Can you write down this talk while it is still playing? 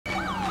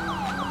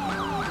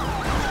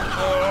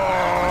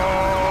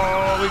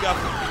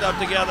up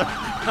together.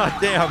 God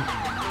damn.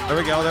 There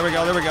we go. There we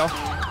go. There we go.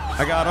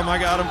 I got him. I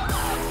got him.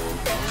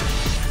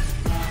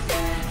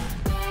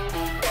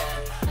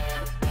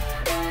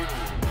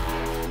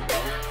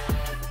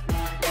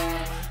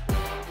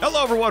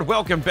 Hello, everyone.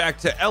 Welcome back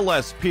to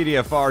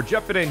LSPDFR.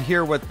 Jumping in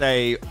here with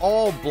a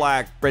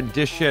all-black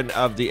rendition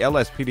of the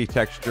LSPD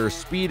texture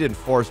Speed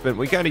Enforcement.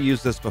 We kind of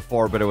used this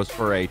before, but it was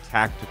for a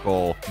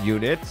tactical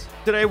unit.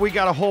 Today, we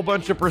got a whole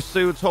bunch of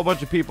pursuits, whole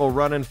bunch of people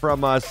running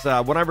from us.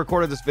 When I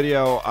recorded this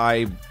video,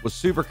 I was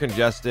super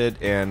congested,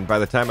 and by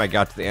the time I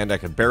got to the end, I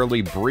could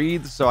barely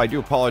breathe, so I do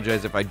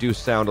apologize if I do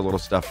sound a little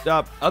stuffed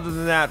up. Other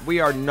than that, we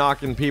are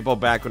knocking people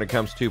back when it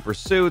comes to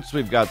pursuits.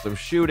 We've got some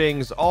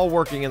shootings, all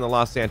working in the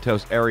Los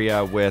Santos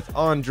area with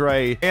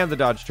Andrea and the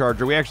Dodge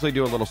Charger. We actually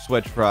do a little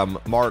switch from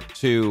Mark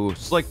to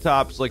Slick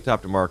Top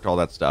to Mark, all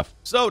that stuff.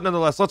 So,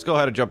 nonetheless, let's go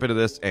ahead and jump into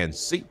this and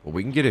see what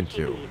we can get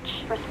into.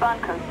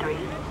 Respond code 3.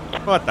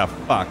 What the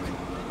fuck?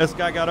 This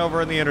guy got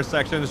over in the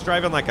intersection, is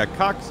driving like a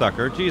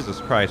cocksucker. Jesus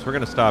Christ, we're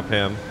gonna stop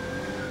him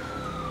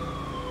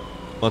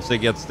once he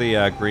gets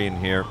the green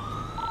here.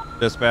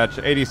 Dispatch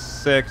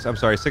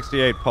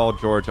 68 Paul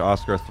George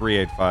Oscar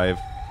 385.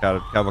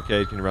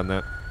 Cavalcade, can you run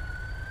that?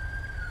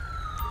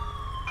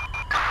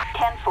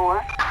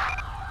 10-4.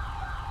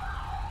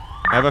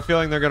 I have a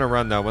feeling they're gonna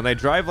run though. When they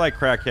drive like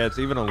crackheads,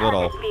 even a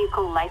little,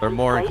 they're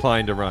more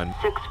inclined to run.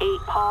 68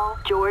 Paul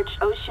George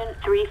Ocean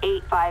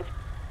 385.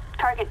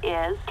 Target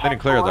is 10-4. Didn't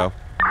clear though.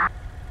 All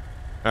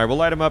right, we'll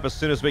light them up as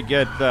soon as we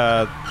get,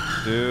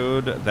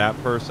 dude, that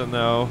person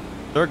though.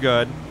 They're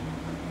good.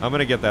 I'm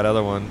gonna get that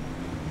other one.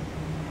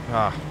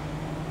 Ah.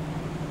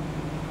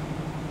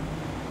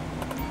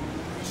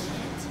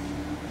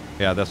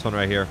 Yeah, this one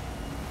right here.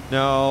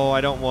 No,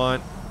 I don't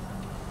want.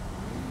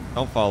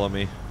 Don't follow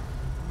me.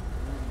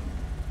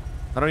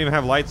 I don't even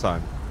have lights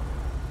on.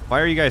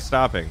 Why are you guys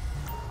stopping?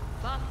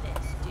 Fuck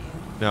this, dude.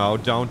 No,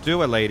 don't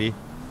do it, lady.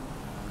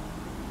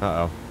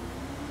 Uh-oh.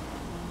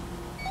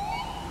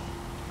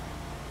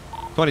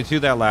 22,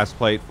 that last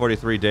plate.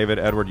 43, David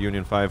Edward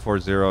Union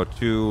 540.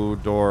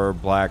 Two-door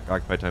black,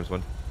 occupied times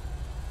 1.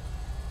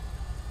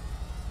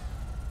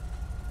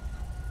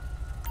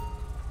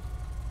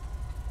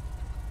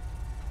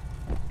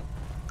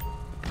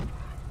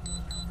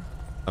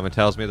 Someone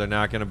tells me they're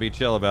not going to be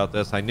chill about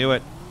this. I knew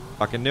it.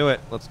 Fucking knew it.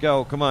 Let's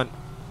go. Come on.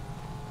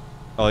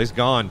 Oh, he's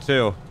gone,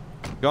 too.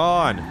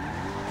 Gone.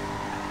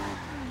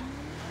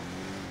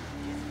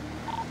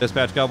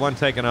 Dispatch got one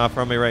taken off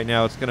from me right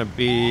now. It's going to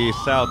be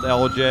South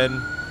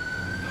Elgin.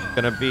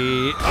 Going to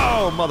be...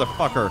 Oh,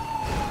 motherfucker.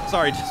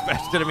 Sorry,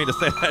 Dispatch. Didn't mean to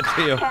say that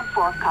to you.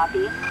 10-4,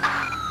 copy.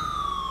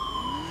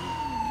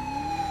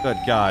 Good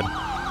God.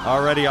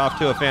 Already off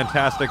to a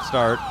fantastic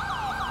start.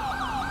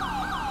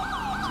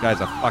 This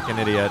guy's a fucking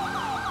idiot.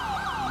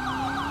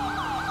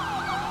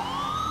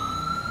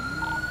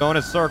 Going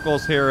in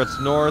circles here. It's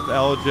North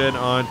Elgin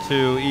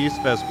onto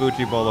East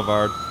Vespucci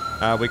Boulevard.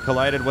 We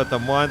collided with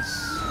them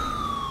once.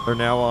 They're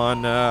now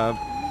on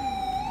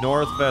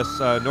North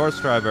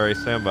Strawberry.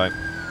 Standby.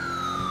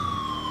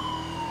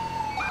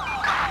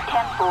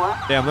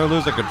 10-4. Damn, they're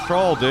losing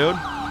control, dude.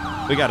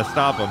 We got to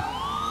stop them.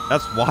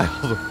 That's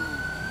wild.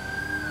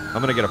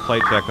 I'm going to get a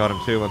plate check on him,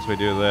 too, once we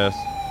do this.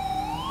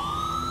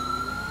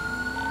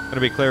 Going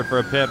to be cleared for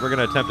a pit. We're going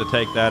to attempt to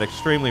take that.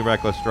 Extremely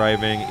reckless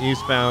driving.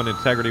 Eastbound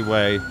Integrity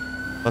Way.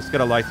 Let's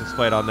get a license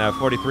plate on that.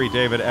 43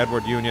 David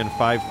Edward Union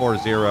 540.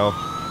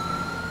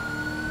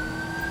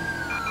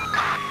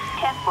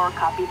 10-4,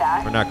 copy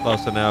that. We're not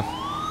close enough.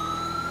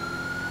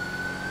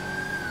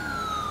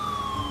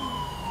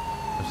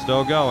 We're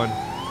still going.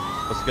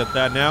 Let's get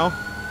that now.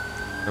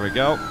 There we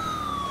go.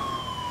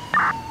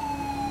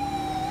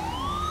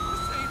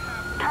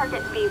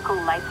 Target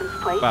vehicle license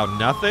plate. Wow,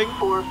 nothing?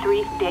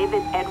 43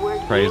 David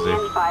Edward Crazy.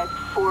 Union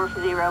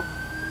 540.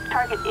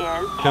 Target is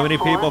 10-4. Too many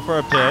people for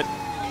a pit.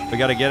 We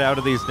got to get out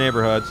of these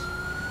neighborhoods.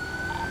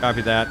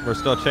 Copy that. We're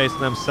still chasing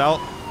them south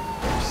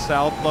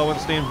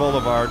Lowenstein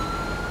Boulevard.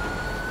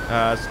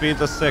 Speeds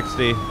of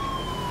 60. Fucking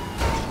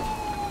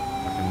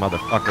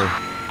motherfucker.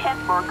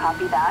 10-4,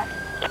 copy that.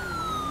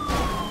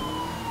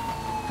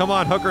 Come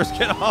on, hookers,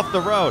 get off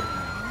the road.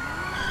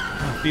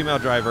 Female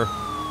driver.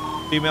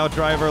 Female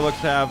driver looks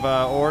to have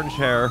orange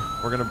hair.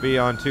 We're going to be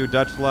on to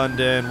Dutch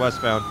London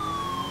westbound.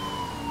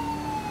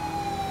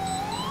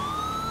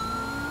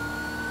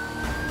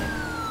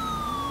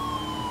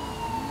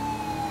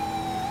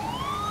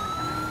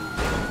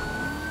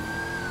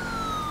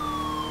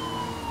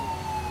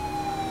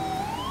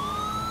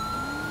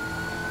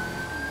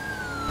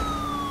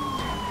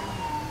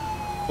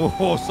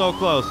 Oh, so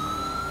close.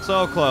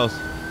 So close.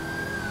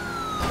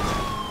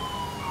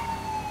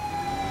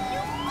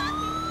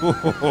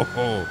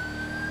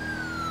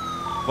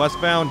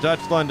 Westbound Dutch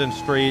London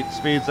Street.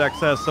 Speeds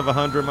excess of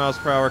 100 miles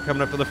per hour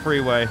coming up to the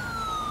freeway.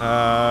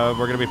 We're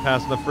going to be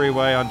passing the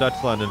freeway on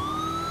Dutch London.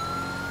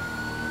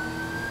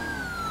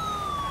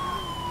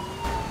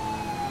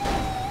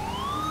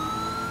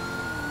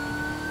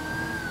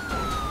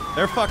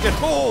 They're fucking...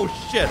 Oh,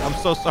 shit. I'm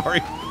so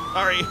sorry.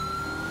 Sorry.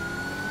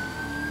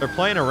 They're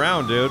playing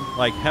around, dude.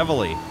 Like,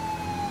 heavily.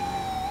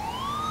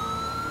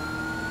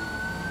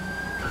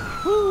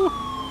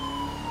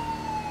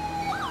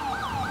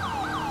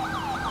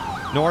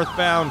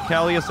 Northbound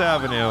Callias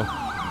Avenue.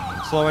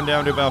 Slowing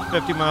down to about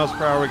 50 miles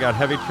per hour. We got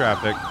heavy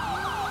traffic.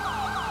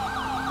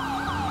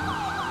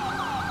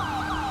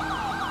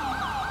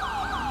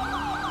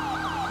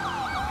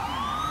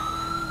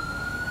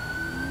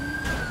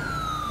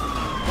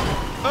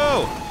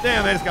 Oh,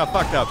 damn, they just got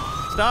fucked up.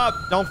 Stop.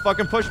 Don't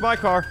fucking push my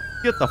car.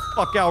 Get the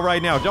fuck out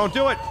right now. Don't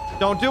do it.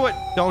 Don't do it.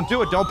 Don't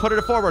do it. Don't put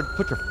it forward.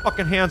 Put your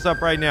fucking hands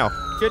up right now.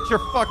 Get your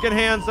fucking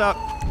hands up.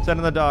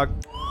 Sending the dog.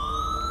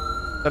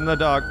 Sending the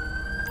dog.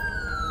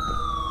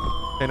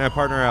 K9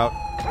 partner out.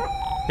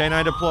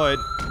 K9 deployed.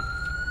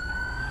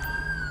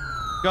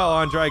 Go,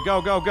 Andre.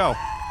 Go, go, go.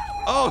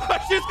 Oh,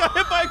 she just got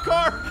hit by a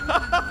car.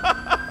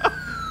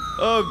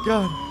 Oh,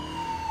 God.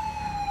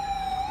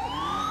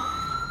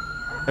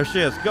 There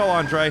she is. Go,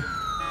 Andre.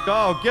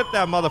 Go, get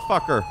that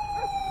motherfucker.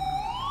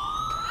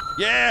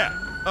 Yeah.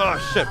 Oh,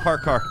 shit.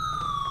 Park car.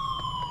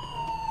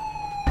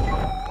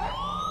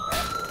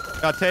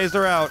 Got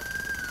taser out.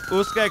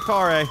 Uske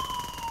kare.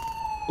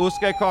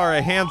 Uske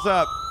kare. Hands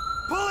up.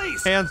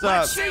 Police! Hands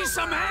up. Let's see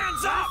some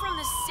hands up! We're from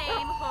the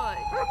same hood.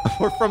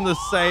 We're from the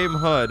same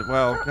hood.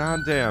 Well,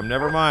 goddamn.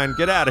 Never mind.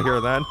 Get out of here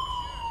then.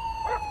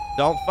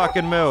 Don't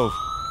fucking move.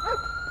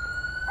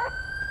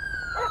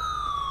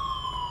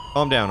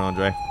 Calm down,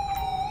 Andre.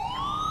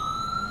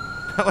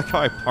 I like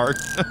how I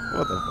parked.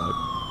 What the fuck?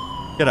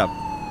 Get up.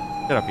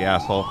 Get up, you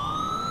asshole.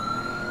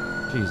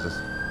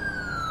 Jesus.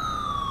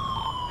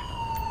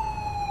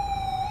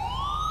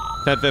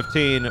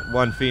 10:15,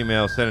 one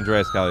female, San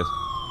Andreas Callias.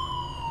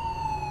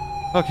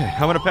 Okay,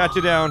 I'm gonna pat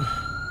you down.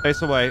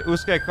 Face away.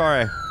 Uske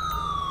kare.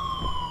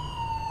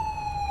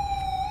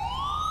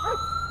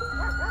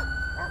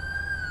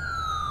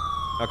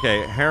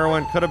 Okay,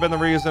 heroin could have been the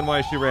reason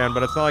why she ran,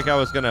 but it's not like I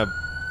was gonna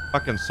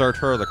fucking search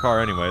her or the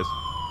car anyways.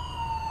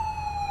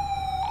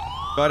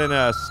 Go ahead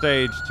and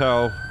stage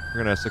tow.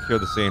 We're gonna secure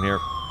the scene here.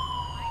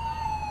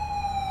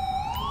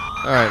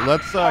 Alright,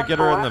 let's get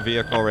her in the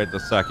vehicle right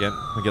this second.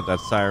 We'll get that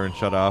siren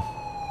shut off.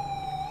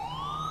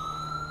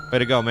 Way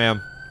to go,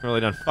 ma'am. Really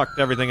done fucked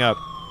everything up.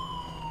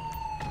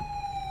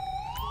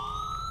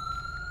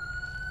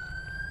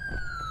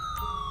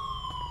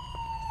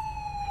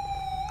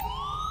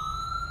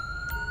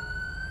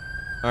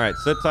 Alright,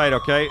 sit tight,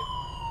 okay?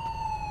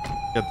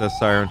 Get this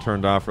siren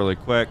turned off really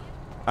quick.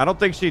 I don't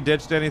think she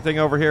ditched anything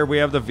over here. We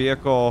have the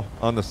vehicle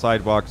on the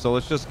sidewalk, so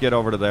let's just get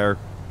over to there,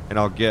 and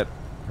I'll get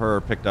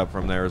her picked up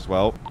from there as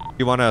well. If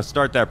you want to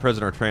start that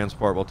prisoner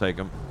transport, we'll take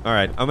him. All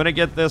right, I'm going to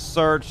get this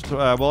searched.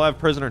 We'll have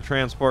prisoner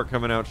transport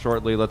coming out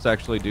shortly. Let's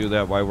actually do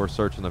that while we're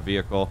searching the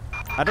vehicle.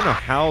 I don't know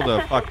how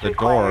the fuck the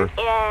door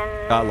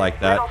got like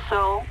that.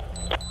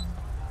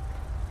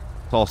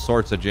 It's all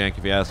sorts of jank,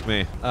 if you ask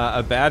me.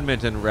 A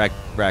badminton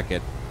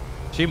racket.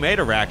 She made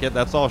a racket.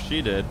 That's all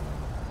she did.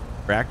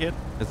 Racket?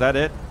 Is that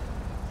it?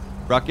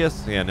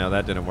 Ruckus? Yeah, no,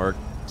 that didn't work.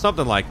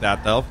 Something like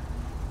that, though.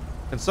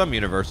 In some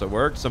universe, it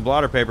worked. Some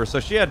blotter paper.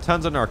 So she had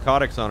tons of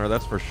narcotics on her,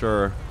 that's for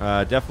sure.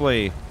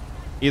 Definitely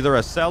either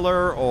a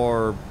seller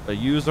or a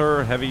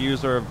user, heavy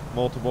user of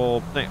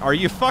multiple things. Are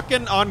you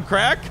fucking on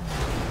crack?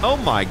 Oh,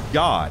 my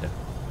God.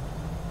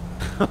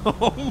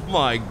 Oh,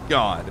 my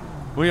God.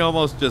 We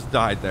almost just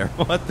died there.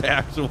 What the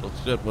actual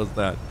shit was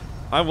that?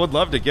 I would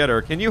love to get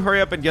her. Can you hurry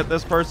up and get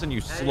this person,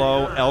 you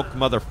slow elk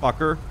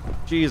motherfucker?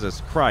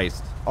 Jesus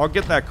Christ. I'll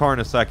get that car in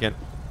a second.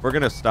 We're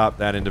going to stop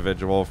that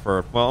individual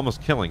for, well,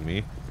 almost killing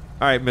me.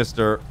 All right,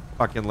 Mr.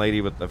 fucking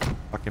lady with the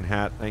fucking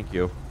hat. Thank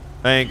you.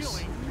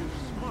 Thanks.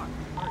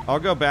 I'll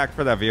go back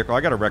for that vehicle. I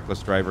got a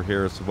reckless driver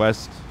here. It's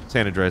West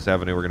San Andreas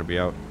Avenue. We're going to be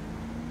out.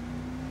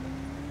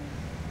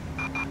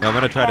 Yeah, I'm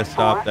going to try to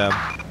stop them.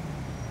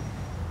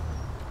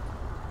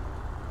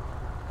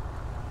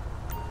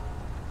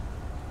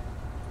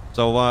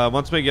 So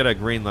once we get a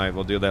green light,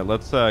 we'll do that.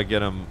 Let's get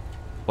them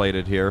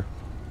plated here.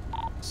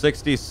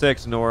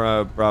 66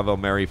 Nora Bravo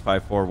Mary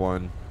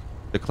 541.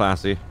 The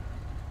Classy.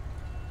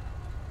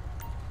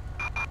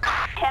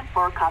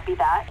 10-4, copy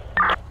that.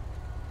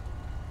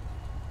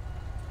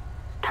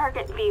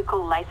 Target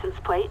vehicle license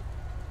plate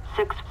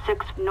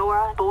 66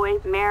 Nora Boy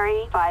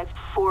Mary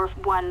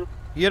 541.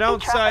 You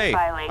don't say.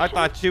 I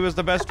thought she was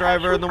the best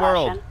driver in the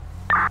world.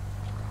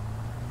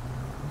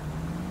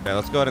 Okay,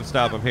 let's go ahead and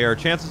stop them here.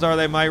 Chances are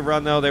they might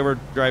run, though. They were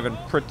driving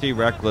pretty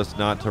reckless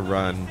not to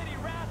run.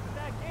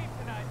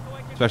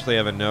 Especially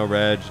having no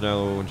reg,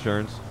 no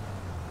insurance.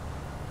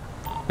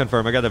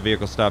 Confirm, I got the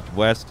vehicle stopped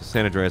west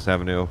San Andreas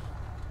Avenue.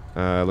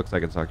 Looks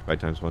like it's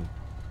occupied ×1.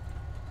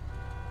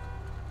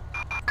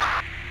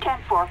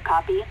 10-4,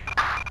 copy.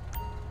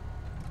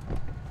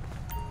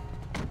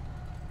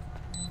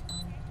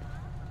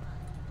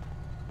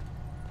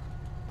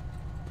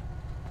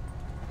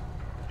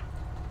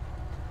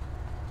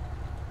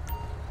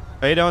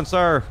 How you doing,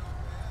 sir?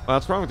 Well,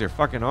 what's wrong with your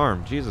fucking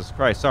arm? Jesus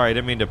Christ. Sorry, I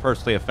didn't mean to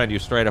personally offend you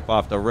straight up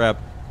off the rip.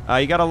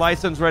 You got a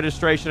license,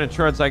 registration,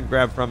 insurance I can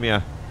grab from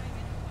you.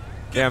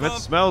 Damn, it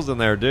smells in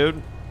there, dude.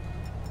 All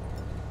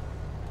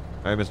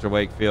right, Mr.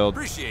 Wakefield.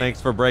 Thanks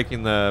for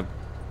breaking the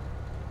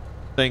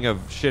thing of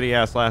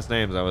shitty-ass last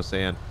names I was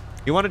saying.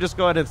 You want to just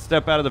go ahead and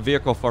step out of the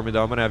vehicle for me,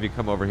 though? I'm going to have you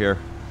come over here.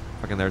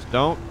 Fucking there's...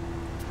 Don't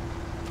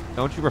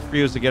Don't you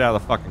refuse to get out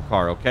of the fucking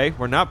car, okay?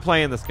 We're not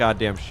playing this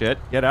goddamn shit.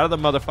 Get out of the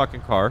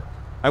motherfucking car.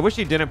 I wish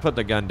he didn't put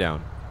the gun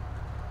down.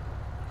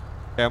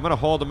 Okay, I'm gonna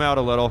hold him out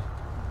a little.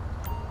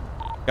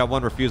 Got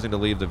one refusing to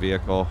leave the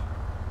vehicle.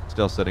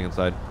 Still sitting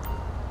inside.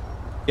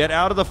 Get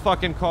out of the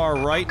fucking car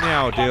right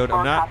now, dude.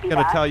 I'm not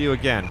gonna tell you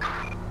again.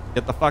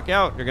 Get the fuck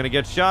out. You're gonna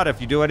get shot if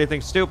you do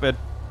anything stupid.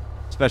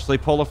 Especially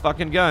pull a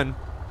fucking gun.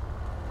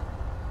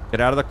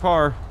 Get out of the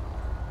car.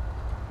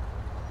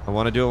 I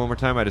want to do it one more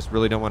time. I just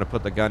really don't want to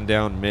put the gun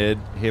down mid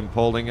him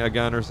pulling a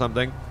gun or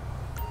something.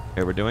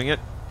 Okay, we're doing it.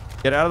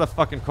 Get out of the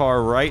fucking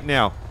car right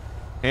now.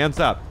 Hands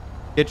up.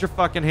 Get your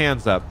fucking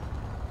hands up.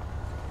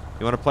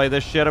 You want to play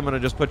this shit? I'm going to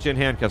just put you in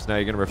handcuffs now.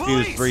 You're going to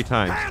refuse Police, 3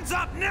 times. Hands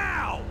up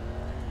now!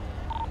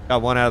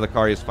 Got one out of the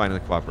car. He's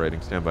finally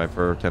cooperating. Stand by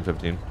for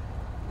 10:15.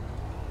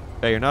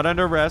 Okay, you're not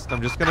under arrest.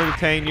 I'm just going to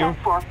detain you.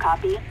 10-4,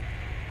 copy.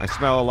 I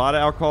smell a lot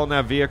of alcohol in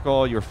that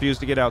vehicle. You refuse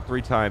to get out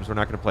 3 times. We're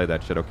not going to play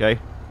that shit, okay?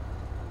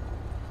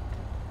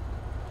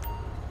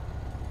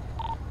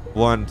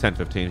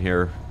 10:15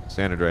 here,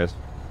 San Andreas.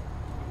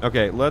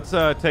 Okay, let's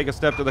take a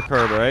step to the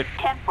curb, all right?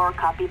 10-4,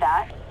 copy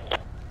that. Let's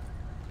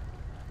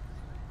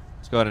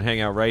go ahead and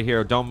hang out right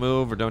here. Don't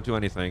move or don't do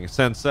anything.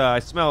 Since I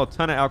smell a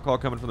ton of alcohol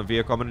coming from the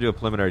vehicle, I'm going to do a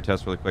preliminary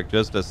test really quick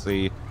just to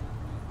see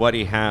what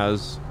he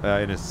has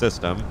in his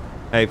system.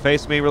 Hey,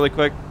 face me really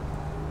quick.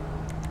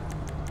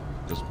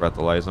 Just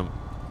breathalyze him.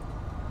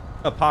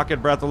 A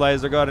pocket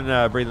breathalyzer. Go ahead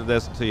and breathe in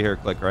this until you hear a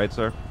click, all right,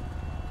 sir?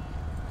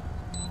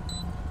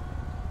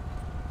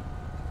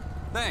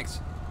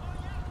 Thanks.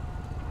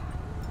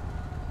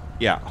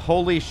 Yeah,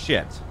 holy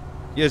shit.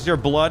 Is your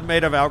blood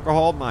made of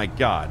alcohol? My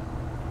God.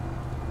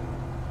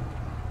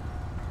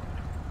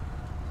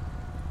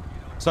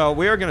 So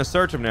we are going to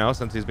search him now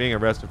since he's being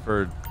arrested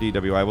for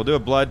DWI. We'll do a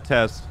blood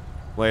test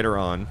later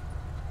on.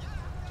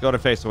 Go to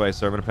face away,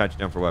 sir. I'm going to pat you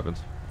down for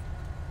weapons.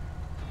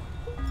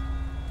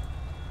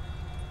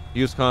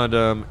 Use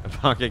condom, a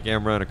pocket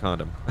camera, and a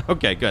condom.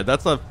 Okay, good.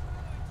 That's a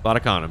lot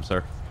of condoms,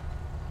 sir.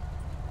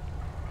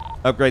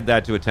 Upgrade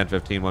that to a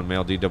 10-15, 1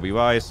 male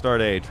DWI. Start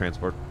a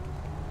transport.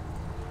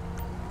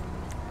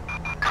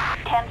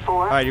 10-4.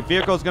 All right, your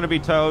vehicle's going to be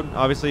towed.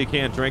 Obviously, you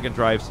can't drink and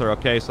drive, sir.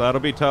 Okay, so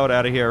that'll be towed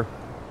out of here.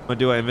 I'm going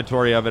to do an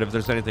inventory of it. If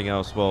there's anything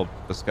else, we'll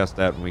discuss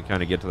that when we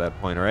kind of get to that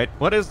point, all right?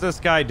 What is this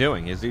guy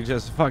doing? Is he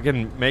just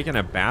fucking making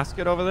a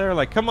basket over there?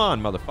 Like, come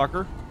on,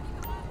 motherfucker.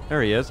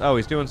 There he is. Oh,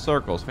 he's doing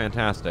circles.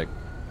 Fantastic.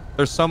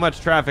 There's so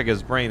much traffic,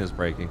 his brain is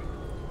breaking.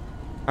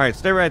 All right,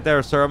 stay right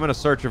there, sir. I'm going to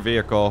search your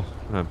vehicle.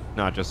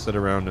 Not just sit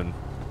around and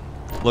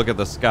look at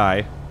the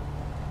sky.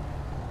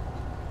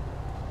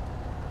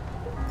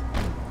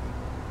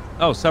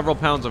 Oh, several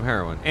pounds of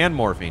heroin and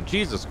morphine.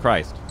 Jesus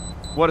Christ.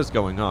 What is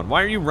going on?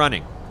 Why are you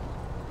running?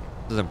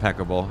 This is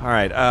impeccable. All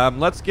right,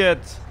 let's get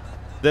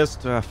this.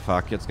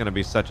 Fuck, it's going to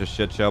be such a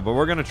shit show, but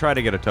we're going to try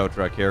to get a tow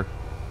truck here.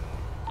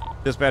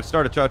 Dispatch,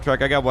 start a tow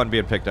truck. I got one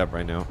being picked up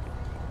right now.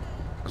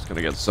 It's going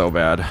to get so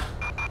bad.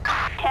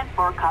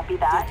 10-4, copy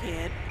that.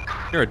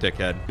 You're a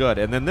dickhead. Good.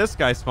 And then this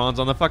guy spawns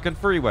on the fucking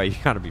freeway. You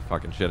gotta be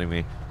fucking shitting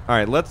me. All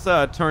right, let's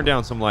turn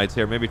down some lights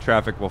here. Maybe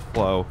traffic will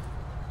flow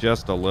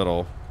just a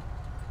little.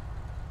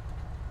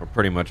 We're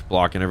pretty much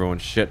blocking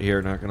everyone's shit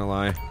here, not gonna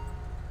lie.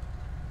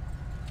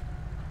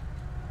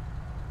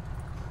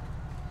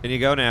 Can you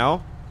go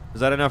now?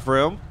 Is that enough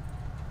room?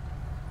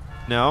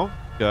 No?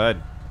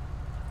 Good.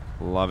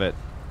 Love it.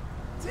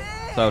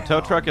 So,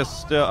 tow truck is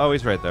still... Oh,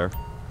 he's right there.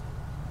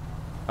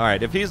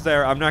 Alright, if he's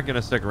there, I'm not going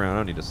to stick around. I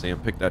don't need to see him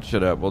pick that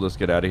shit up. We'll just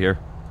get out of here.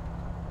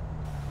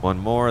 One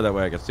more. That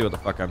way I can see what the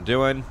fuck I'm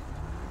doing.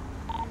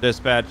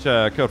 Dispatch,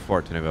 code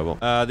 14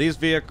 available. These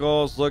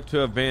vehicles look to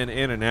have been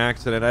in an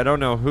accident. I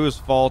don't know whose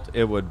fault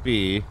it would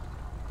be.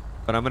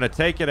 But I'm going to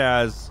take it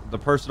as the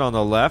person on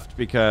the left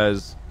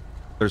because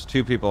there's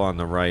 2 people on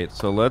the right.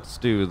 So let's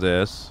do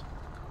this.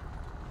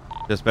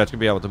 Dispatch can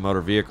be out with the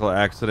motor vehicle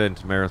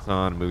accident,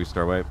 marathon, movie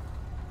star way.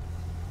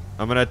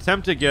 I'm going to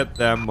attempt to get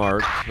them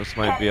marked. This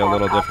might be a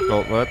little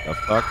difficult. What the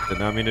fuck? Did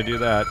not mean to do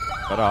that.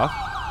 Shut off.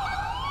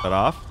 Shut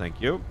off. Thank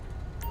you.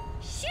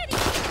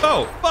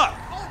 Oh, fuck.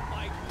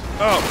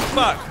 Oh,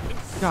 fuck.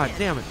 God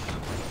damn it.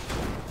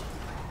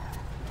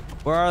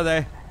 Where are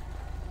they?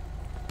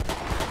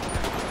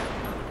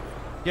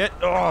 Get.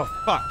 Oh,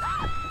 fuck.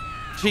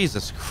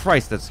 Jesus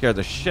Christ, that scared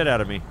the shit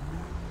out of me.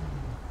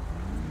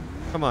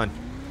 Come on.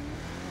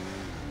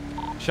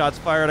 Shots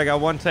fired. I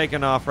got one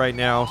taken off right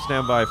now.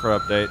 Stand by for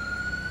update.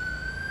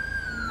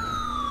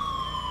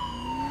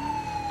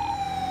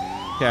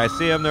 Okay, I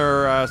see them.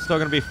 They're still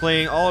going to be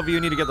fleeing. All of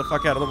you need to get the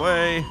fuck out of the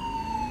way.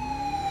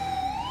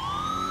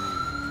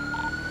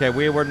 Okay,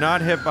 we were not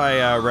hit by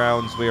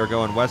rounds. We are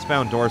going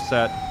westbound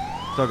Dorset.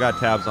 Still got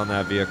tabs on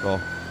that vehicle.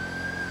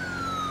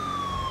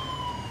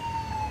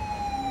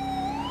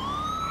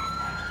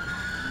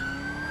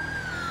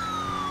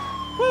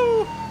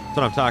 Woo! That's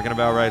what I'm talking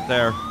about right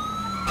there.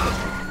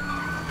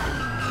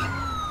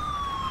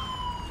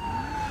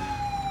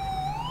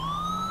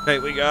 Okay,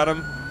 we got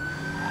him.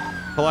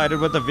 Collided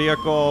with the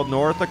vehicle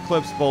north of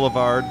Cliffs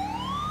Boulevard.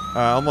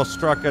 Almost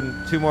struck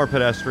 2 more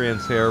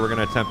pedestrians here. We're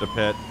going to attempt a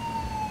pit.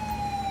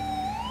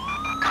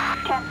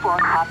 10-4,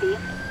 copy.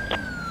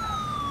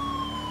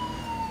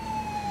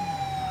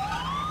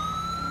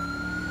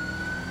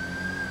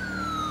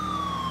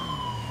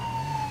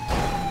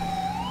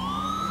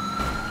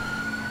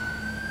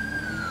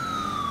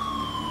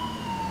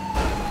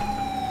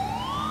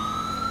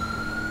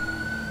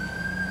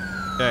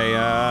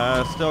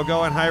 Okay, still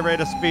going high rate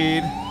of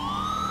speed.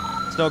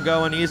 Still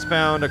going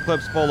eastbound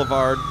Eclipse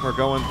Boulevard. We're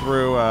going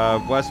through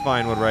West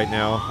Vinewood right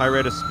now. High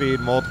rate of speed,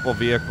 multiple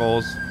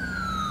vehicles.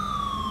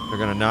 They're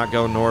gonna not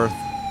go north.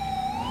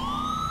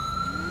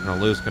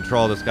 Gonna lose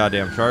control of this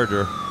goddamn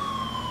Charger.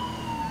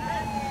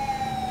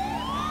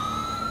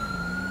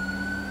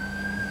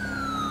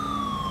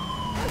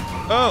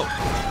 Oh,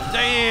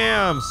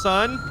 damn,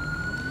 son.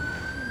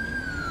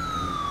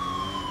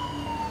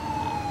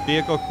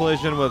 Vehicle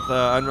collision with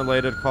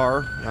unrelated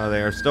car.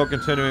 They are still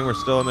continuing. We're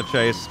still in the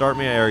chase. Start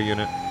me an air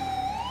unit.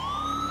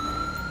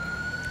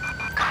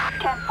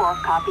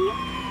 10-4, copy.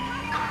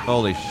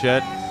 Holy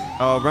shit.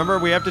 Oh, remember,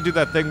 we have to do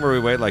that thing where we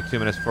wait like 2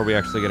 minutes before we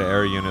actually get an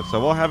air unit.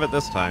 So we'll have it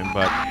this time,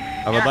 but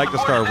I would like to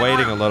start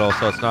waiting a little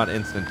so it's not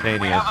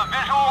instantaneous. We have a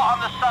visual on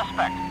the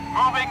suspect.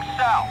 Moving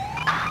south.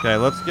 Okay,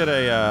 let's get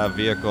a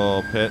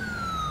vehicle pit.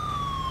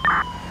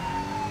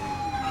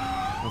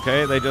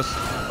 Okay, they just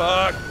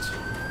fucked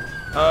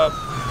up.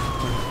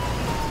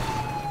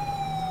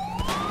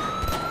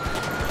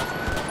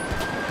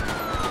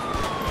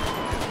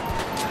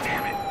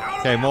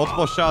 Okay,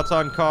 multiple shots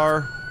on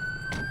car.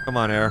 Come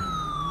on, air.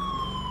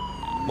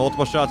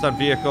 Multiple shots on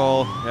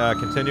vehicle.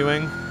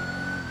 Continuing.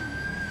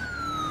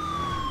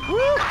 Woo!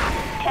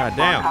 God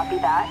damn. Copy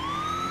that.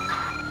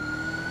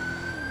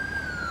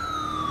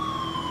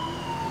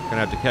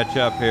 Gonna have to catch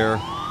up here.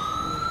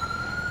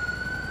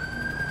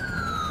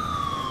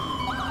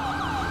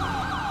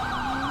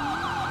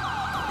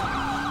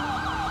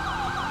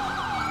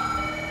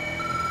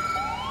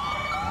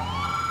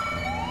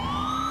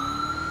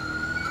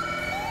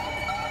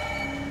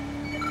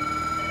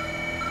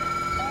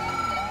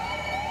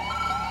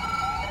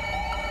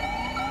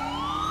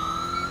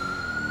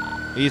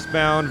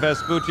 Eastbound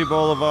Vespucci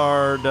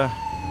Boulevard,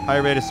 high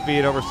rate of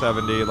speed over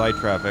 70, light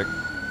traffic.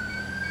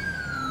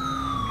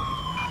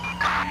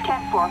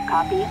 10-4,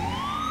 copy.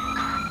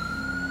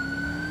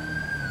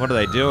 What are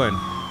they doing?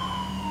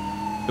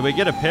 Did we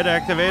get a pit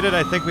activated?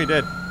 I think we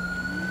did.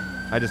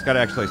 I just gotta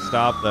actually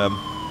stop them.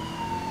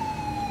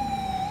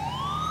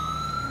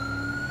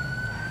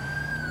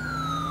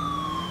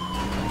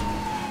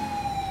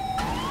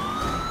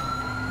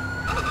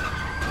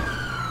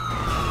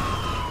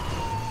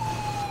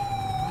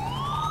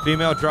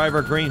 Female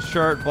driver, green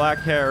shirt, black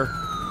hair.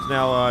 Is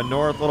now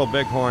north Little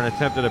Bighorn.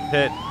 Attempted a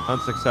pit,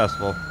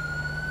 unsuccessful.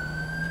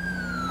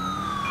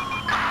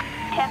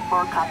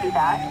 10-4, copy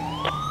that.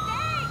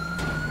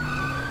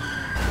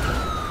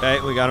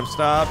 Okay, we got him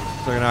stopped.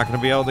 So they're not going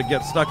to be able to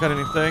get stuck on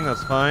anything.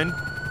 That's fine.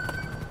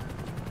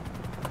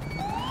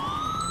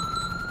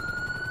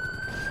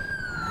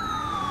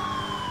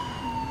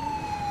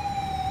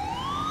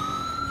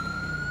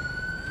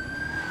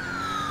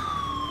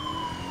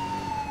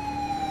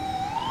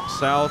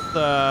 South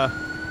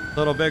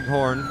Little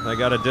Bighorn. They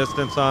got a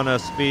distance on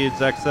us,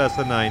 speeds excess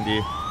of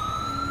 90.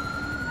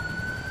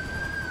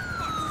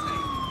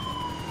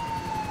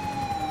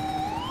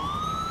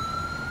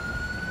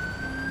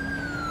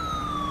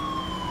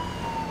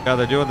 Yeah,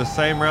 they're doing the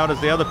same route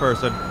as the other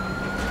person.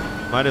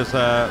 Might as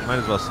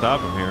well stop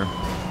them here.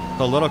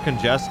 It's a little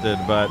congested,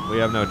 but we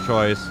have no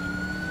choice.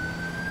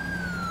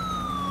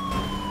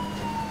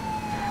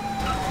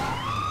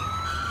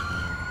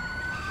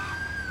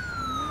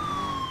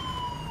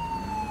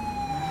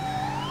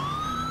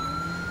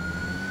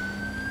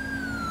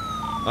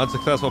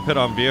 Unsuccessful pit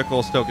on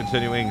vehicle, still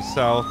continuing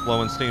south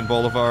Lowenstein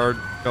Boulevard,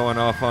 going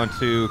off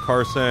onto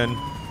Carson,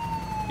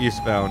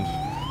 eastbound.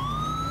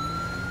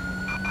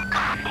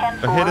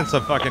 They're hitting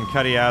some fucking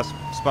cutty ass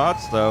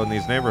spots though in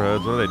these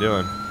neighborhoods. What are they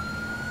doing?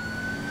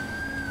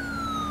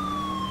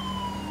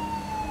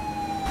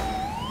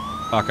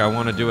 Fuck, I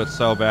want to do it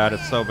so bad.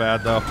 It's so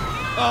bad though.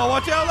 Oh,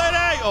 watch out,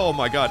 lady! Oh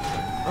my god.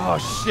 Oh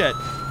shit.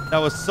 That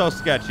was so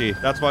sketchy.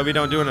 That's why we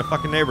don't do it in a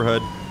fucking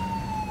neighborhood.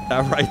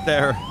 That right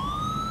there.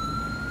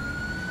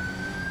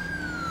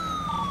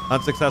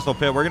 Unsuccessful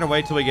pit. We're gonna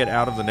wait till we get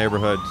out of the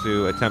neighborhood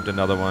to attempt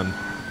another one.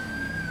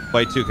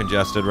 Way too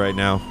congested right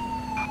now.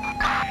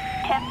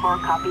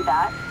 10-4, copy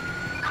that.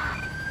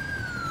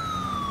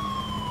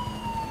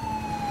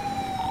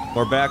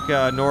 We're back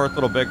north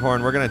Little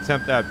Bighorn. We're gonna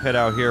attempt that pit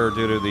out here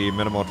due to the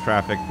minimal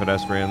traffic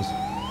pedestrians.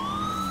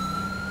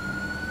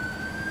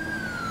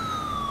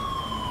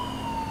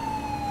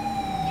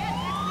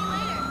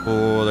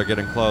 Oh, they're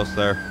getting close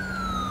there.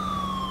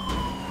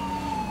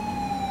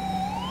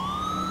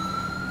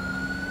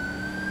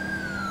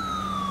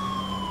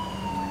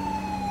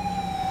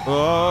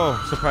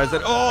 Oh, surprised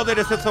that. Oh, they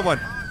just hit someone.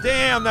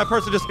 Damn, that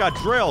person just got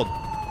drilled.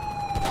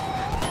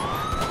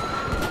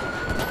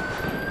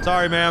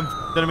 Sorry, ma'am.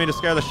 Didn't mean to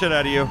scare the shit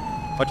out of you.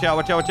 Watch out,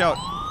 watch out, watch out.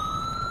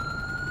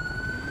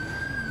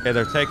 Okay,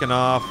 they're taking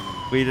off.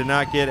 We did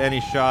not get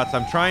any shots.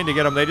 I'm trying to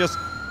get them. They just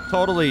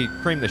totally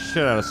creamed the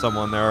shit out of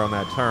someone there on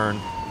that turn.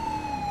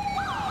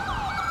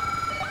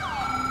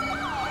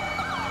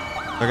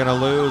 They're gonna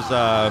lose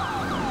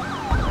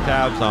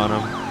tabs on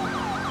him.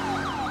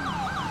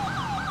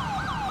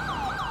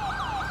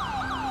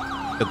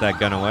 Get that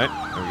gun away.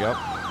 There we go.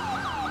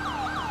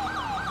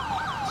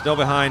 Still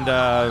behind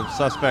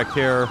suspect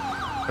here.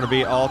 Gonna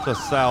be Alta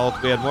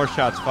South. We had more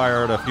shots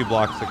fired a few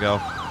blocks ago.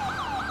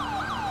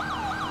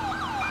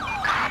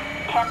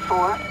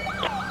 10-4.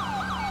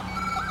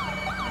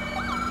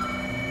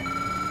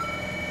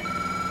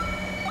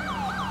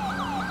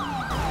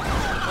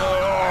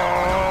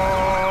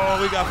 Oh,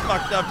 we got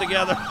fucked up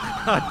together.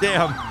 God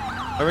damn.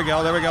 There we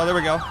go, there we go, there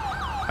we go.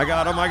 I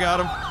got him, I got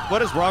him.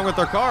 What is wrong with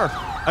their car?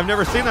 I've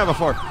never seen that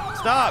before.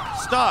 Stop,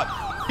 stop.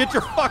 Get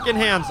your fucking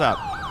hands up.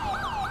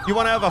 You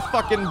want to have a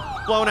fucking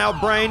blown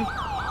out brain?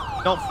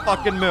 Don't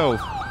fucking move.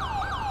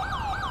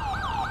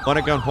 One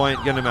at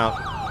gunpoint, get him out.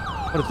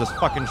 What is this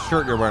fucking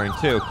shirt you're wearing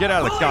too? Get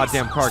out of the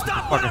goddamn car. Get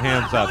your fucking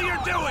hands up.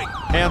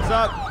 Hands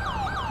up.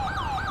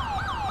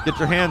 Get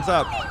your hands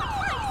up.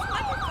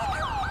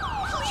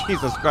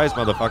 Jesus Christ,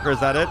 motherfucker. Is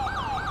that it?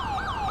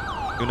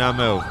 Do not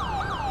move.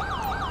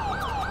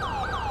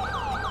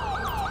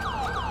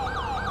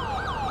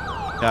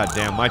 God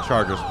damn, my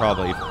charger's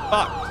probably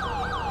fucked.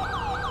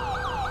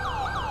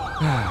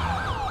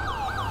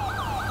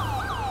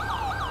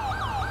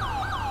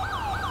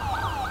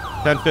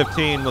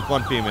 10-15 with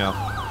one female.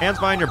 Hands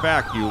behind your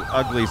back, you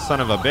ugly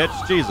son of a bitch.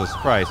 Jesus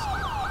Christ.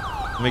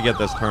 Let me get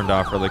this turned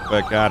off really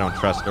quick. I don't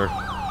trust her.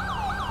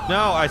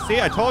 No, I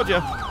see. I told you.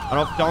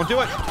 Don't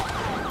do it.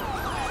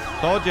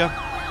 Told you.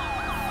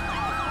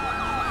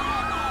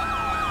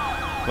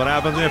 What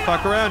happens when you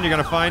fuck around? You're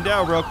gonna find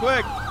out real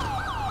quick.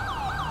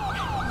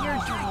 You're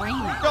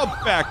dreaming. Go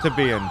back to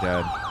being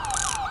dead.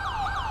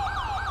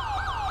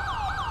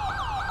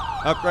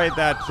 Upgrade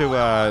that to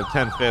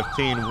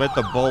 10-15 with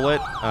the bullet.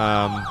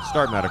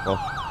 Start medical.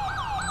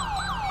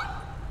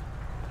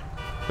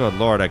 Good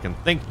Lord, I can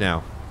think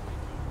now.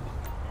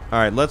 All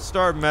right, let's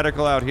start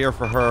medical out here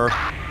for her.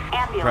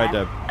 Ambulance. Tried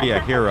to be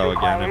a hero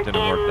again. It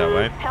didn't work that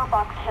way.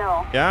 Pillbox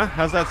Hill. Yeah?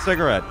 How's that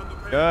cigarette?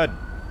 Good.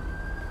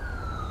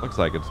 Looks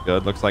like it's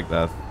good. Looks like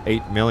the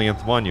 8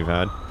 millionth one you've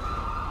had.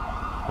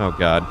 Oh,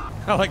 God.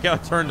 I like how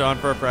it turned on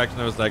for a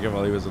fraction of a second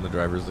while he was in the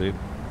driver's seat.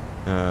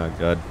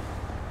 Good.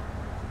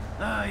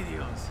 Ay,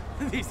 Dios.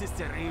 This is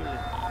terrible.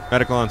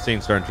 Medical on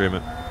scene, starting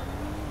treatment.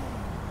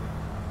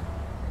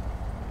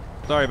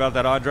 Sorry about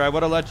that, Audrey. I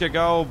would have let you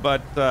go,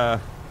 but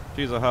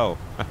she's a hoe.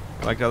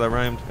 You like how that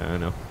rhymed? Yeah, I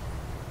know.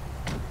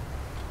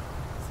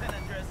 San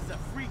Andreas is a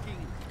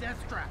freaking death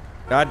trap.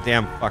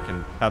 Goddamn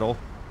fucking pedal.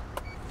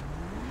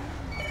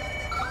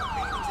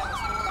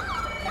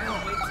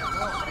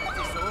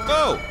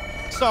 Oh!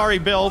 Sorry,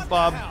 Bill,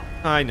 Bob.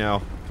 I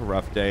know. It's a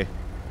rough day.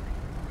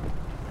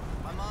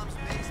 My mom's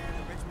basement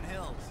in Richmond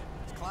Hills.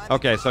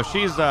 Okay, so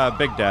she's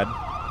big dead.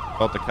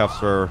 Both the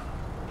cuffs are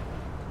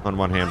on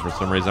one hand for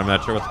some reason. I'm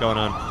not sure what's going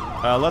on.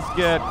 Let's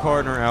get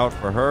coroner out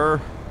for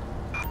her.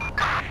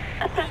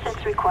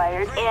 Assistance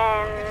required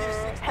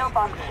in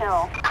Pillbox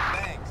Hill.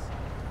 Thanks.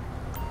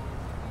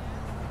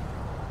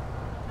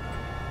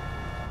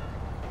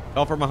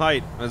 Fell from a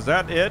height. Is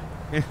that it?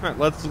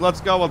 let's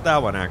go with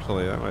that one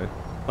actually. That way,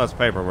 less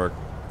paperwork.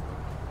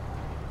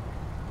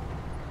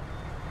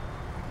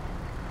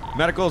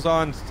 Medical's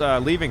on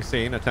leaving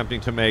scene,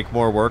 attempting to make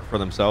more work for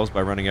themselves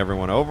by running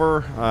everyone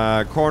over.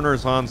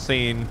 Coroner's on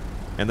scene,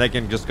 and they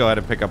can just go ahead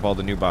and pick up all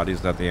the new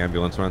bodies that the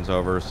ambulance runs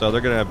over. So they're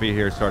going to be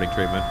here starting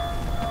treatment.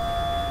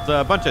 It's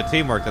a bunch of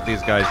teamwork that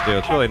these guys do.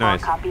 It's really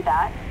nice. Copy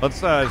that. Let's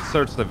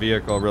search the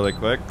vehicle really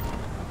quick.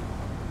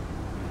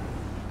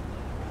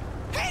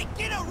 Hey,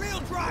 get a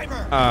real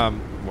driver!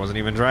 Wasn't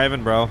even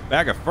driving, bro.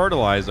 Bag of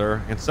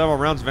fertilizer and several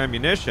rounds of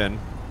ammunition.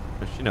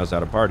 She knows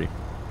how to party.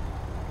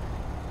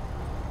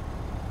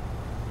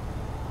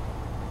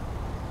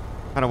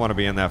 I don't want to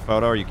be in that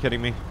photo. Are you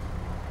kidding me?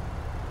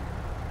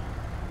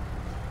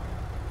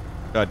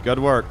 Good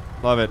work.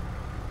 Love it.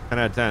 10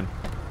 out of 10.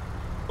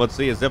 Let's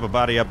see you zip a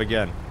body up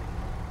again.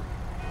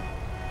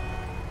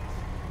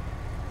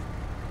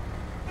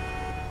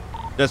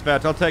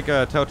 Dispatch, I'll take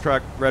a tow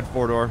truck, red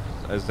 4-door,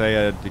 as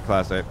a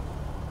D-Class 8.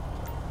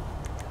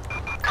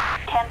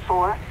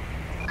 10-4.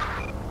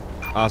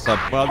 Awesome.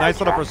 Well, nice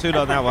little pursuit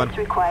on that one. I'm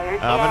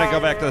going to go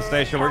back to the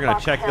station. We're going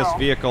to check this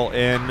vehicle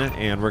in,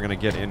 and we're going to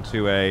get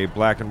into a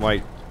black and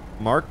white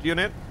marked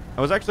unit.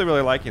 I was actually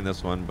really liking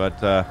this one,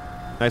 but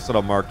nice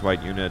little marked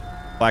white unit.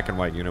 Black and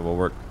white unit will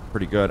work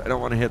pretty good. I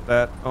don't want to hit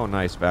that. Oh,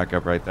 nice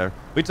backup right there.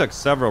 We took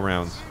several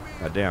rounds.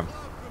 God damn.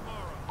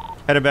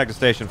 Headed back to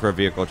station for a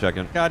vehicle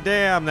check-in. God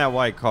damn, that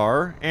white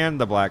car and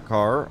the black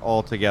car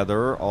all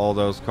together, all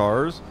those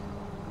cars.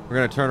 We're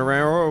going to turn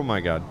around. Oh, my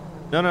God.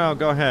 No,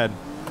 go ahead.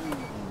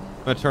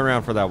 I'm going to turn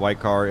around for that white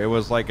car. It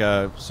was like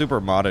a super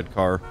modded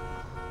car.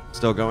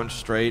 Still going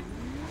straight.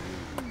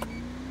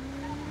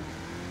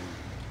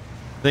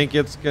 Think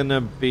it's going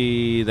to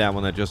be that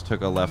one that just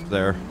took a left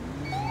there.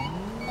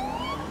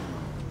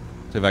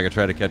 See if I can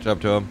try to catch up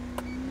to him.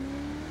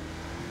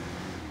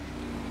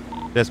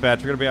 Dispatch,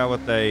 we're going to be out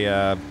with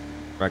a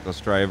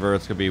reckless driver.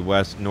 It's going to be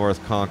west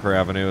north Conquer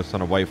Avenue. It's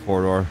on a white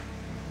 4-door.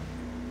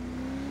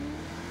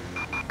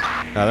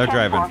 Oh, they're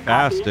driving 10-4,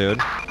 fast, copy. dude.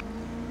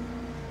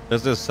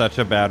 This is such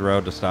a bad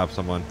road to stop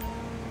someone.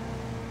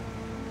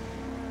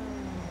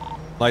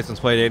 License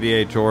plate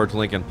 88 George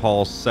Lincoln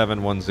Paul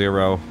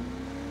 710.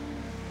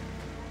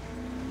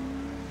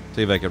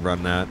 See if I can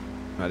run that.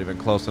 Not even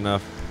close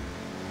enough.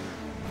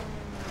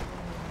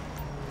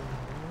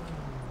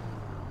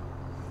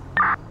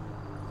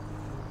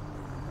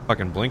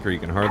 Fucking blinker, you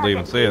can hardly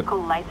even see it.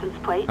 Vehicle license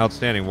plate.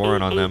 Outstanding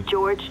warrant on 88 them.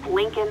 George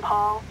Lincoln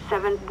Paul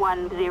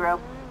 710.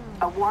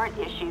 A warrant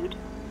issued.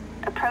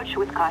 Approach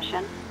with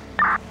caution.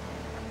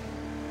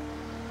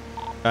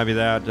 Copy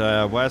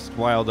that. West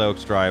Wild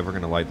Oaks Drive. We're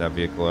going to light that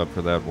vehicle up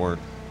for that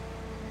warrant.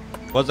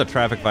 Was a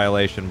traffic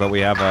violation, but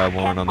we have a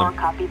warrant on 10-4, them.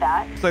 copy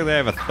that. Looks like they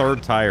have a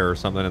third tire or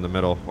something in the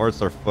middle. Or it's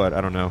their foot.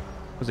 I don't know.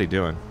 What's he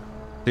doing?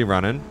 Is he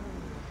running?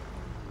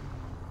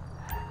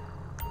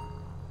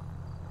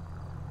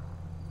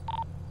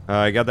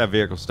 I got that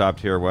vehicle stopped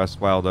here. West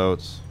Wild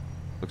Oats.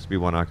 Looks to be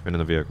one occupant in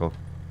the vehicle.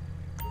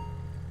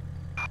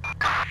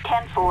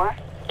 10-4.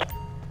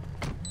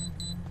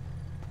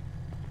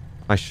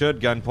 I should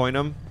gunpoint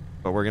him,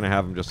 but we're going to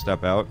have him just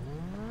step out.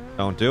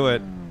 Don't do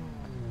it.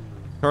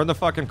 Turn the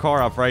fucking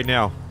car off right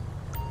now.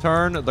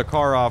 Turn the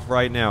car off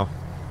right now.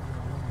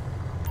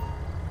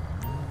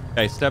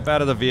 Okay, step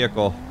out of the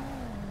vehicle.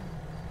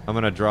 I'm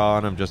going to draw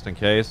on him just in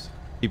case.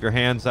 Keep your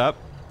hands up.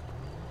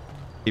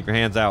 Keep your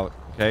hands out,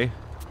 okay?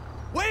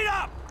 Wait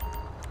up!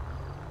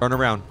 Turn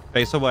around.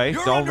 Face away.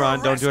 You're Don't under run.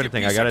 Don't arrest, do you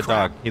anything. I piece got a of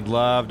crap. dog. He'd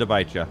love to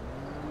bite you.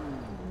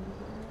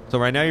 So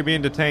right now you're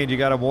being detained. You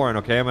got a warrant,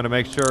 okay? I'm going to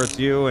make sure it's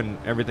you and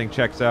everything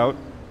checks out.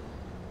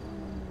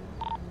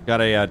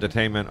 Got a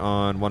detainment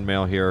on one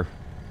male here.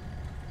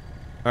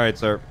 All right,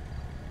 sir.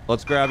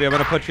 Let's grab you. I'm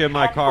going to put you in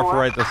my car for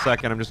right this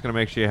second. I'm just going to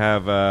make sure you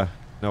have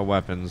no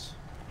weapons.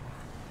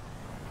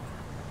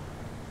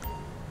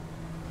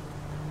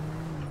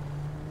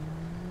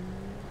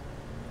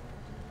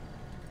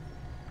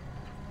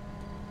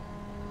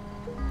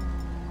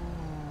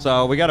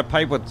 So we got a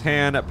pipe with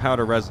tan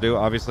powder residue.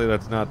 Obviously,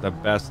 that's not the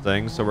best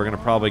thing, so we're going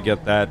to probably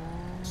get that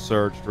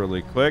searched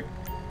really quick.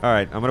 All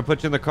right, I'm going to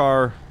put you in the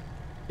car,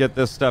 get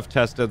this stuff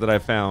tested that I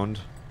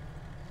found,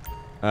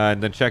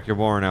 and then check your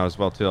warrant out as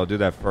well, too. I'll do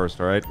that first,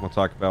 all right? We'll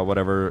talk about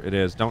whatever it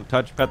is. Don't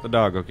touch, pet the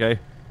dog, okay?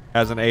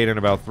 Hasn't ate in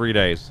about 3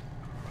 days.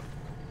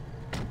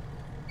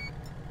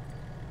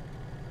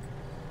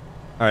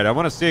 All right, I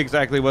want to see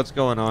exactly what's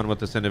going on with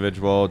this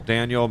individual.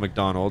 Daniel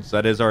McDonald's,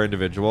 that is our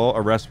individual.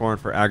 Arrest warrant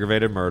for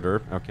aggravated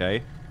murder,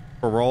 okay.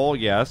 Parole,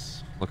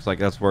 yes. Looks like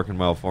that's working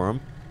well for him.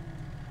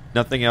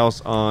 Nothing else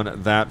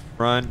on that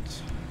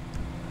front.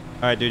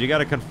 All right, dude, you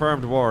got a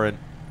confirmed warrant.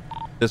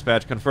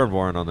 Dispatch confirmed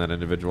warrant on that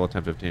individual,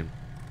 1015.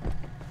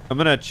 I'm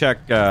going to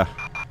check the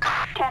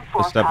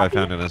 10-4, stuff I copy.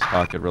 found in his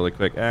pocket really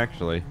quick.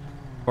 Actually,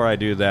 before I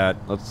do that,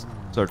 let's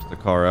search the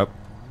car up.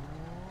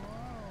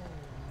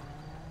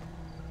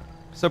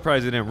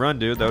 Surprised he didn't run,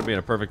 dude. That would be in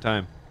a perfect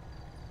time.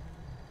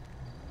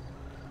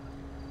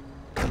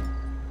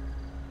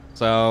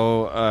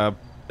 So,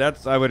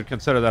 that's, I would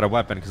consider that a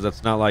weapon, because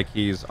it's not like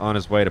he's on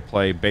his way to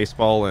play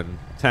baseball and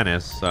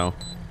tennis, so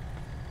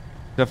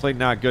definitely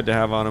not good to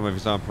have on him if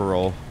he's on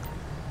parole.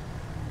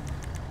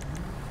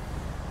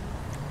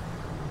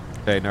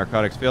 Okay,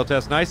 narcotics field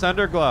test. Nice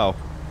underglow.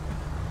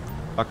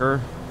 Fucker.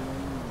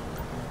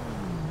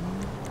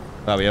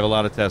 Oh, we have a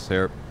lot of tests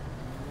here.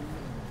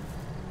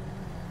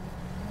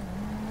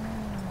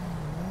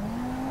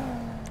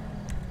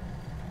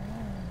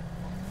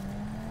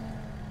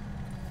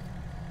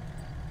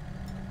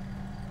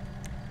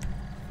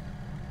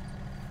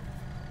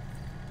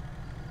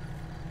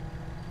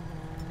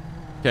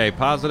 Okay,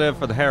 positive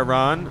for the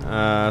heroin,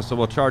 so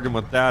we'll charge him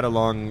with that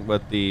along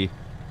with the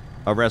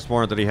arrest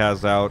warrant that he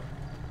has out.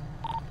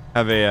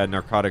 Have a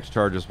narcotics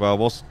charge as well.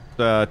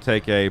 We'll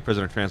take a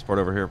prisoner transport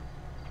over here.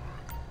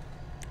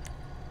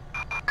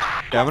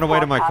 Yeah, I'm going to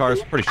wait in my car.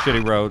 It's a pretty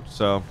shitty road,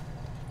 so...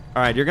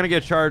 Alright, you're going to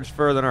get charged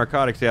for the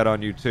narcotics he had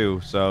on you, too.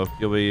 So,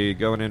 you'll be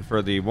going in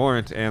for the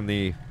warrant and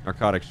the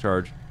narcotics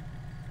charge.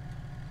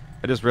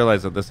 I just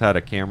realized that this had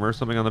a camera or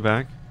something on the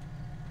back.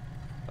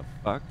 The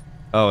fuck?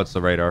 Oh, it's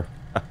the radar.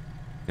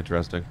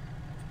 Interesting.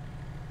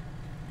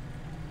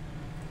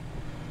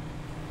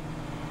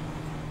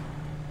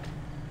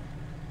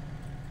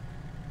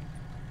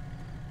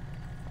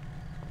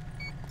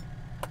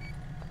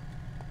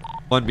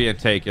 One being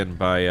taken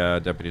by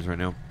deputies right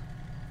now.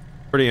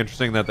 Pretty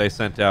interesting that they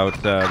sent out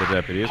the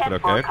deputies,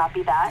 but 10-4, okay.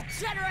 copy that.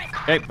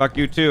 Hey, fuck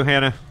you too,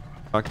 Hannah.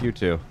 Fuck you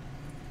too.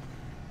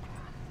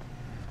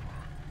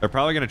 They're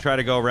probably going to try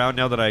to go around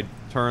now that I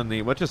turn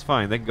the... Which is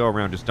fine. They can go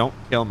around. Just don't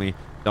kill me.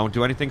 Don't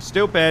do anything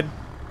stupid.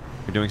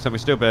 You're doing something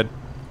stupid.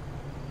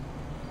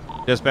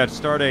 Dispatch,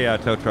 start a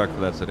tow truck for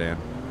that sedan.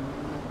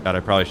 God,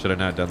 I probably should have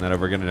not done that.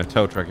 We're getting a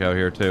tow truck out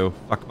here, too.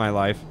 Fuck my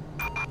life.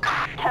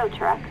 Tow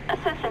truck.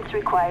 Assistance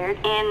required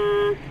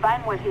in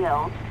Vinewood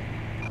Hills.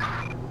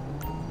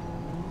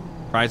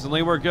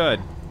 Surprisingly, we're good.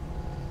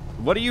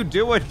 What are you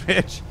doing,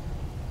 bitch?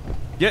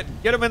 Get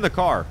him in the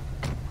car.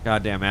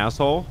 Goddamn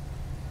asshole.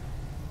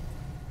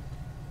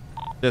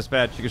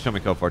 Dispatch, you can show me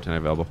code 14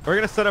 available. We're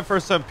going to set up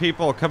for some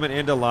people coming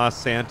into Los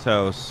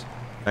Santos.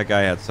 That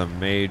guy had some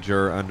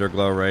major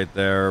underglow right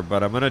there,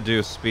 but I'm going to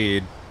do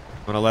speed.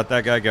 I'm going to let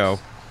that guy go.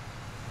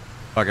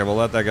 Fuck it, we'll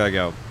let that guy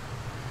go.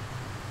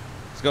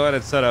 Let's go ahead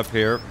and set up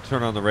here.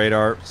 Turn on the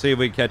radar. See if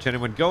we can catch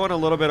anyone. Going a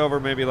little bit over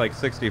maybe like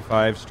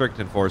 65. Strict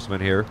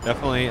enforcement here.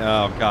 Definitely,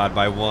 oh God,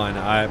 by one.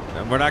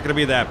 We're not going to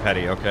be that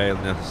petty, okay?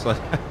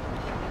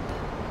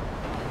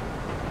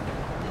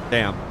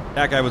 Damn.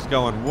 That guy was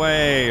going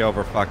way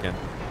over fucking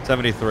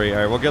 73. All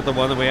right, we'll get the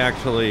one that we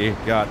actually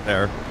got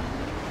there.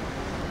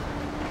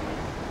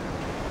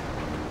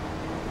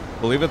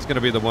 I believe it's going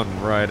to be the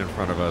one right in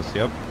front of us.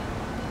 Yep.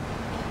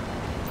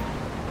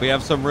 We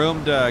have some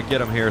room to get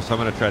them here, so I'm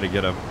going to try to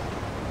get them.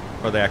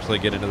 Or they actually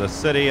get into the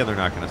city, and they're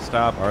not going to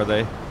stop, are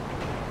they?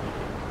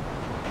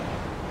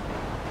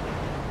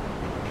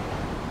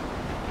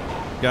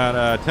 Got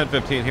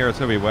 1015 here. It's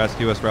going to be west,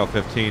 U.S. Route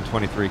 15,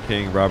 23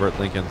 King, Robert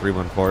Lincoln,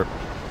 314.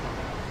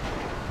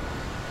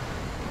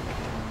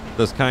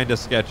 This kind of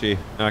sketchy,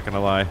 not going to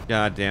lie.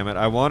 God damn it.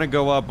 I want to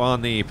go up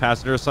on the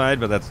passenger side,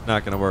 but that's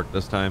not going to work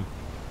this time.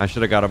 I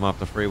should have got him off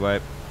the freeway.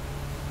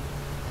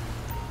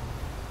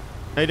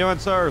 How you doing,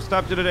 sir?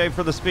 Stopped you today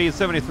for the speed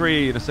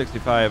 73 to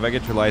 65. I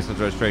get your license,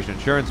 registration,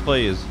 insurance,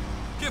 please.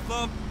 Get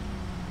bump.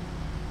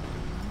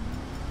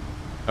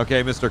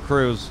 Okay, Mr.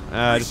 Cruz.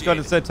 Just go ahead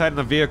and sit tight in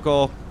the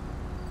vehicle.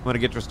 I'm going to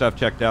get your stuff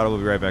checked out. We'll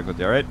be right back with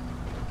you, all right?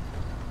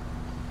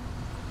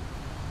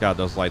 God,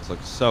 those lights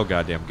look so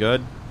goddamn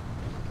good.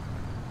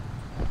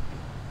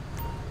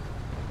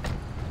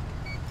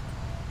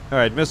 All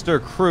right, Mr.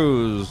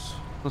 Cruz.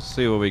 Let's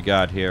see what we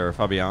got here.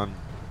 Fabian.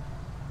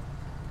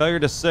 Failure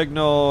to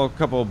signal. A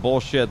couple of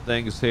bullshit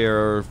things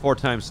here.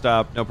 4-time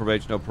stop. No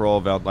probation, no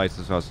parole. Valid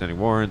license, no outstanding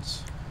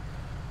warrants.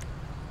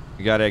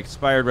 You got an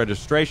expired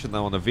registration,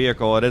 though, on the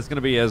vehicle. It is going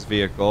to be his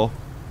vehicle.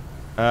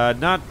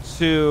 Not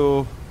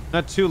too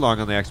long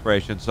on the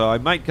expiration, so I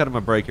might cut him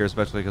a break here,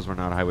 especially because we're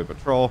not highway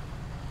patrol.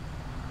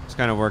 Just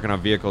kind of working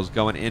on vehicles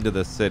going into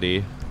the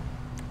city.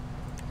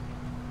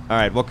 All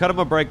right, we'll cut him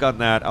a break on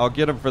that. I'll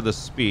get him for the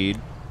speed.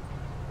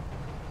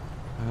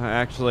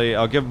 Actually,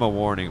 I'll give him a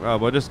warning. Oh,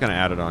 we're just going to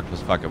add it on,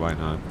 because fuck it, why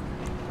not?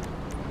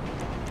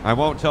 I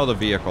won't tell the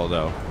vehicle,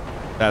 though.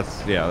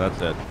 That's it.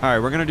 All right,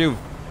 we're going to do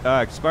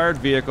expired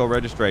vehicle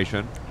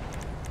registration.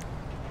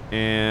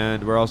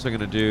 And we're also going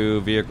to do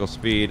vehicle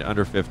speed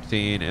under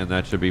 15, and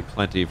that should be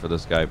plenty for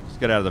this guy. Let's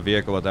get out of the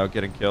vehicle without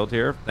getting killed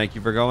here. Thank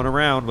you for going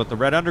around with the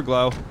red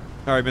underglow.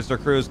 All right,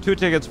 Mr. Cruz, 2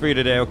 tickets for you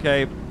today,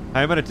 okay?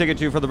 I'm going to ticket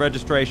you for the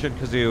registration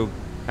because you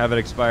have it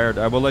expired.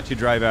 I will let you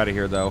drive out of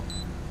here, though.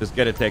 Just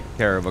get it taken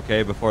care of,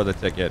 okay, before the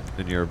ticket,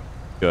 and you're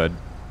good.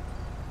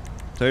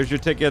 So here's your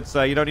tickets.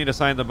 You don't need to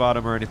sign the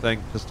bottom or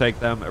anything. Just take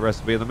them. The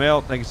rest will be in the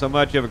mail. Thank you so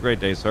much. You have a great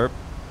day, sir.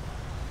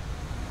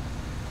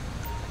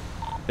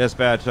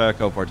 Dispatch,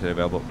 code 14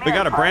 available. We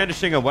got a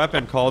brandishing a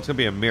weapon call. It's going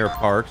to be a Mirror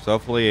Park, so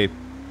hopefully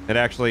it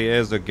actually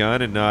is a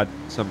gun and not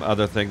some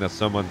other thing that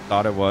someone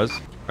thought it was.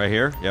 Right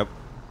here? Yep.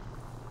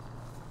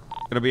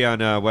 Going to be on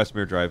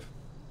Westmere Drive.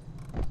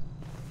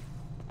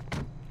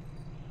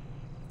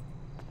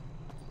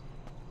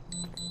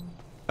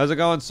 How's it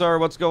going, sir?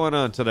 What's going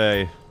on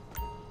today?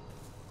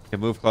 Can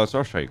move closer.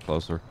 I'll show you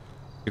closer.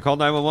 You called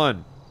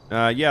 911.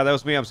 Yeah, that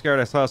was me. I'm scared.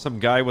 I saw some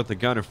guy with a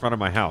gun in front of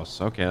my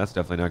house. Okay, that's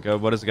definitely not good.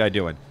 What is the guy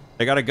doing?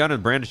 They got a gun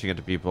and brandishing it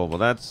to people. Well,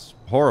 that's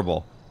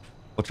horrible.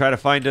 We'll try to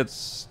find it.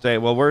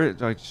 Well,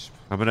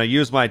 I'm going to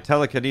use my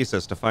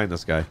telekinesis to find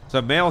this guy. It's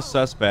a male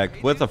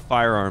suspect with a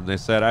firearm. They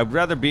said, I'd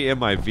rather be in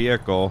my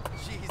vehicle.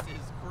 Jesus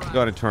Christ. Go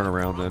ahead and turn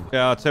around then.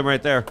 Yeah, it's him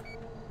right there.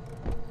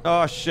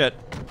 Oh, shit.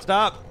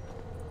 Stop.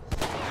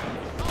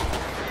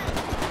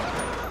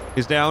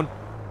 He's down.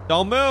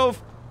 Don't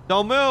move.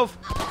 Don't move.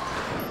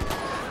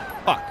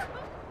 Fuck.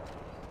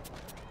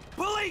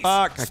 Police!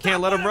 Fuck. I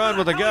can't let him run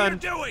with a gun.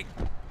 Doing?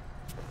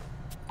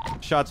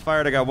 Shots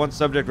fired. I got one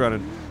subject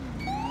running.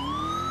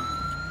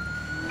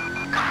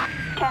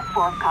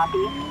 10-4,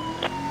 copy.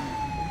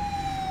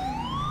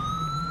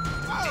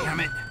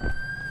 Damn it.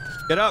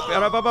 Get up.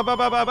 Get up, up, up, up,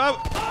 up, up,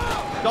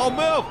 up. Don't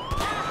move.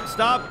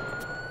 Stop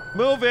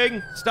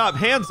moving. Stop.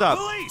 Hands up.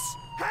 Police!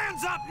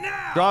 Hands up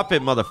now! Drop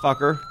it,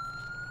 motherfucker.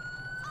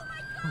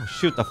 Oh,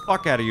 shoot the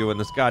fuck out of you in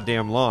this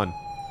goddamn lawn.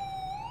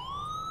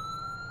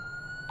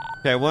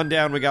 Okay, one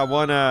down. We got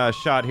one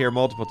shot here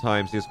multiple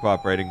times. He's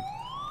cooperating.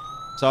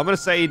 So I'm going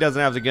to say he doesn't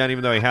have the gun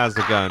even though he has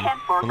the gun.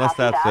 Unless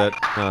that's it.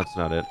 No, that's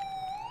not it.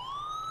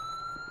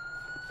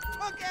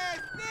 Punk ass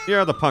bitch!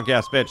 You're the punk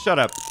ass bitch. Shut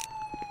up.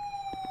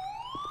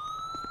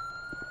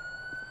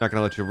 Not going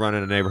to let you run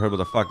in a neighborhood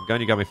with a fucking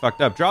gun. You got me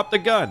fucked up. Drop the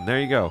gun. There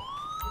you go.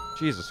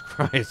 Jesus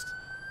Christ.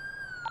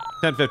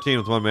 10-15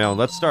 with one male.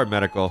 Let's start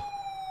medical.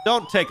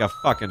 Don't take a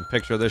fucking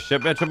picture of this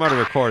shit, bitch. I'm already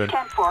recording.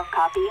 10-4,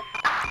 copy.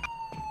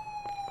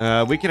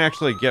 We can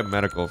actually get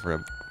medical for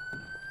him.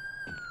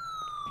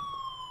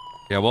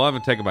 Yeah, we'll have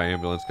him taken by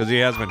ambulance because he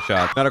has been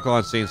shot. Medical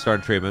on scene,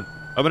 start treatment.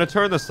 I'm going to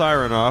turn the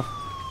siren off.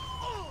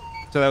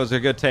 So that was a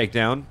good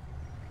takedown.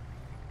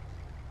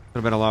 Could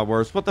have been a lot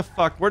worse. What the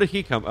fuck? Where did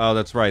he come? Oh,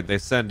 that's right. They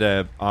send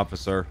a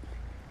officer.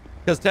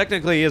 Because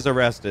technically he is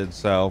arrested,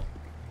 so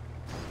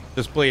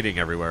just bleeding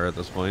everywhere at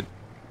this point.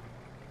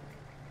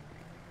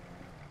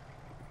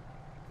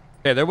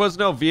 Okay, there was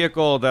no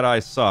vehicle that I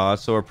saw,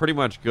 so we're pretty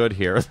much good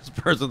here. This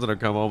person's gonna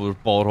come home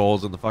with bullet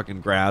holes in the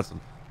fucking grass and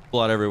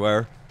blood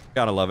everywhere.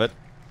 Gotta love it.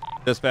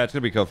 Dispatch,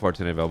 gonna be code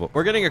 14 available.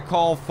 We're getting a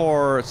call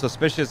for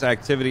suspicious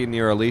activity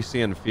near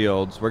Elysian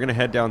Fields. We're gonna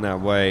head down that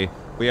way.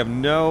 We have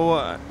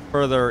no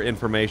further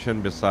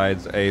information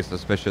besides a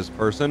suspicious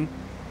person.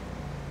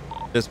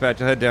 Dispatch,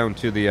 head down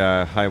to the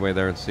highway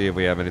there and see if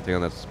we have anything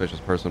on that suspicious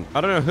person.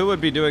 I don't know who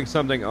would be doing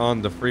something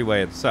on the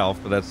freeway itself,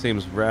 but that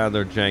seems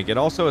rather jank. It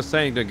also is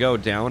saying to go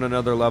down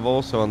another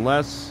level, so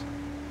unless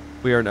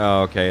we are...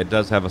 Oh, okay, it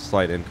does have a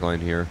slight incline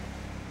here.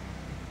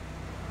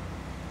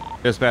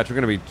 Dispatch, we're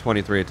going to be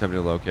 23 attempting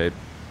to locate.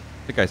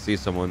 I think I see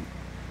someone.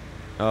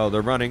 Oh,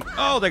 they're running.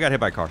 Oh, they got hit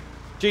by a car.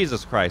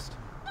 Jesus Christ.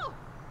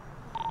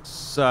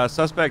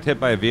 Suspect hit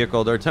by a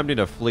vehicle. They're attempting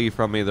to flee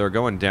from me. They're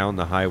going down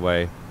the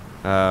highway.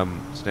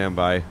 Stand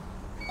by. You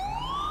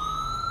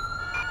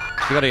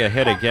gotta get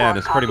hit again.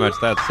 It's pretty much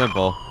that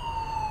simple.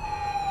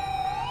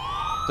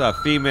 It's a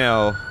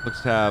female.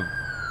 Looks to have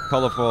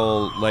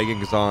colorful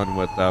leggings on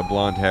with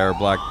blonde hair,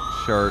 black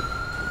shirt.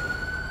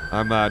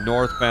 I'm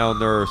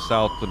northbound. They're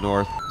south to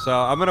north. So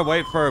I'm gonna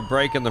wait for a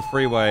break in the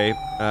freeway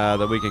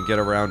that we can get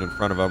around in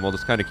front of them. We'll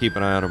just kind of keep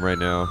an eye on them right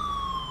now.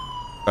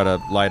 Try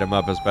to light them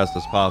up as best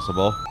as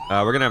possible.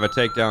 We're gonna have a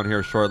takedown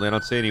here shortly. I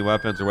don't see any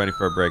weapons. We're waiting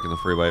for a break in the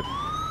freeway.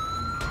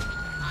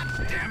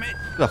 Damn it.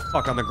 Get the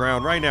fuck on the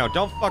ground right now.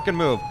 Don't fucking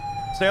move.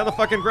 Stay on the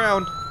fucking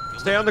ground.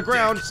 Stay on the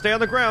ground. Stay on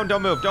the ground.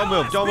 Don't move. Don't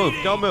move. Don't move.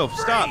 Don't move.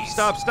 Stop.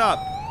 Stop. Stop.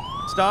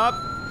 Stop.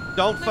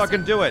 Don't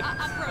fucking do it.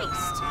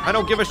 I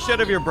don't give a shit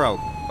if you're broke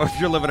or if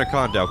you live in a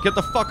condo. Get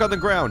the fuck on the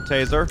ground,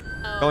 taser.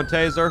 Going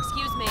taser.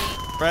 Excuse me.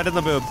 Right in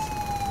the boobs.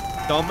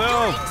 Don't You're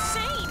move.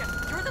 insane.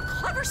 You're the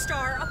clever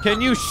star. of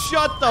Can you fucking-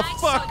 shut the I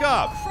fuck saw you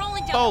up?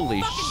 crawling down Holy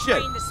the fucking shit.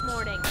 drain this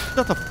morning.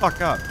 Shut the fuck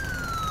up.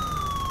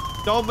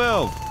 Don't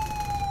move.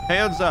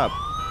 Hands up.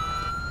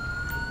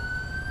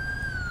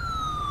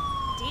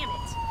 Damn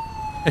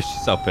it.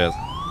 She's so pissed.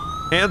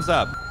 Hands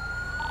up.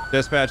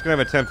 Dispatch, gonna have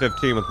a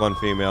 1015 with one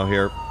female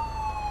here.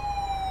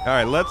 All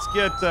right, let's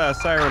get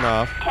siren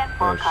off.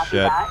 10-4, Oh copy shit.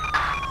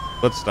 that.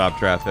 Let's stop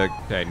traffic.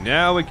 Okay,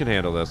 now we can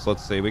handle this.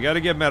 Let's see. We got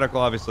to get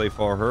medical, obviously,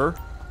 for her.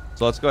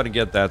 So let's go ahead and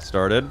get that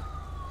started.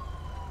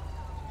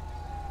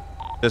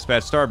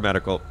 Dispatch, start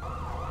medical.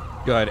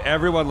 Good.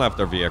 Everyone left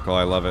their vehicle.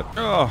 I love it.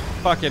 Oh,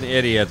 fucking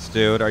idiots,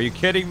 dude. Are you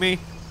kidding me?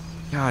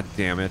 God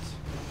damn it.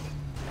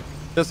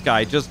 This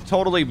guy just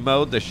totally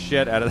mowed the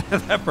shit out of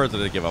that. That person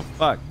didn't give a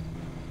fuck.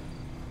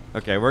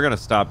 Okay, we're going to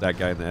stop that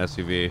guy in the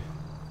SUV.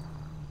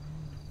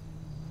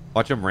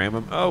 Watch him ram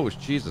him. Oh,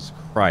 Jesus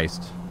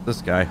Christ. This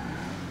guy.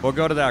 We'll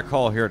go to that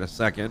call here in a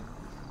second.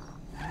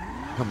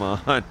 Come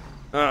on.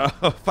 Oh,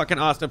 fucking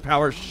Austin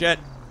Powers shit.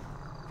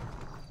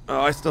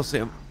 Oh, I still see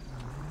him.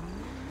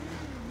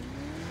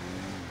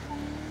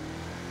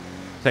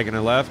 Taking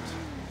a left.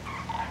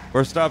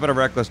 We're stopping a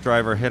reckless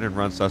driver, hit and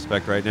run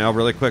suspect right now.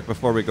 Really quick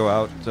before we go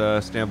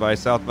out, stand by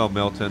South Mount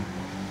Milton.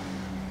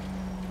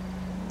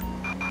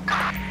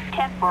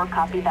 10-4,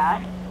 copy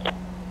that.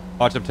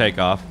 Watch him take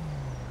off.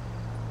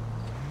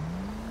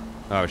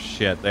 Oh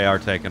shit, they are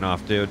taking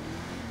off, dude.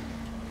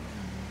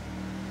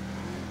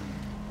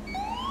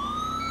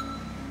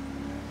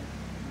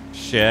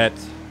 Shit.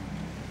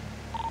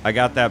 I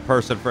got that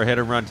person for hit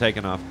and run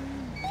taking off.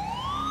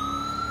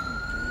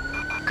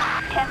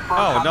 10-4,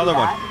 Oh, another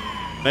one. that.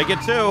 Make it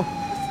two.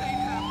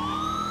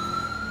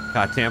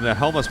 God damn, that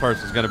homeless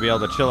person's gonna be able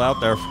to chill out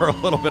there for a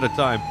little bit of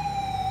time.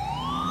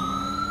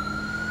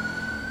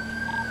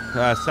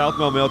 South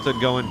Mount Milton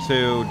going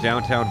to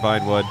downtown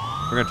Vinewood.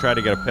 We're gonna try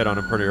to get a pit on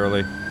him pretty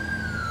early.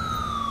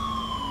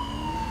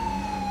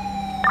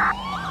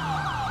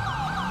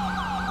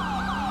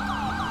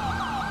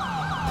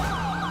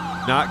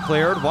 Not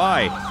cleared?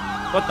 Why?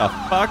 What the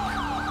fuck?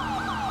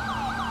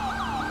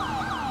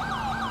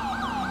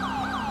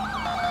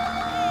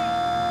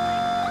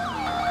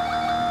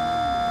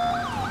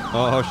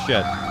 Oh,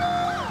 shit.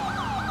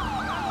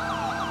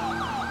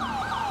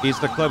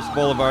 East Eclipse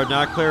Boulevard,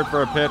 not cleared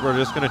for a pit. We're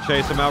just going to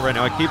chase him out right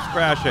now. It keeps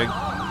crashing.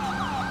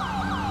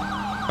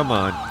 Come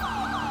on.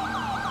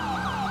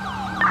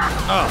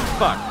 Oh,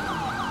 fuck.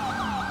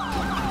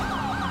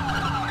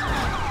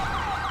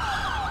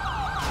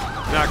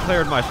 Not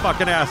cleared my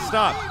fucking ass.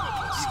 Stop.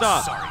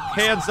 Stop.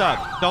 Hands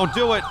up. Don't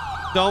do it.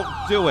 Don't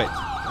do it.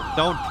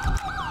 Don't.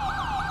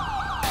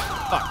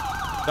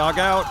 Fuck. Dog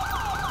out.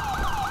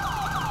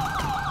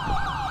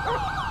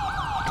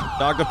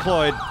 Dog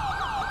deployed.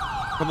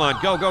 Come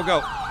on. Go, go,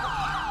 go.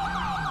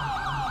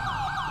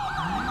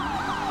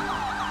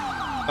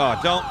 Oh,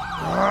 don't.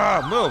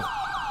 Move.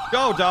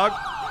 Go, dog.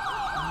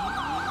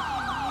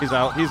 He's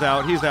out. He's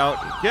out. He's out.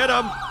 Get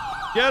him.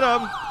 Get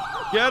him.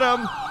 Get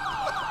him.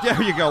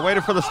 There you go.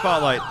 Waiting for the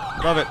spotlight.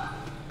 Love it.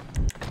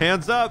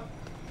 Hands up.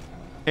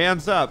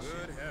 Hands up.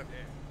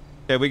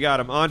 Okay, we got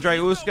him. Andre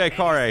Uske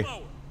Kare.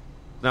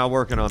 Now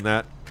working on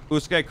that.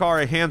 Uske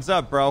Kare, hands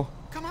up, bro.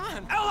 Come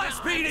on.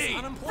 LSPD!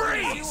 Unemployed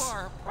as you Freeze!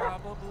 are,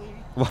 probably.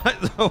 What?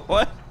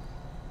 What?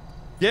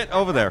 Get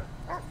over there.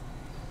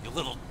 You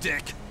little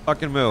dick.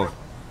 Fucking move.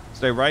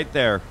 Stay right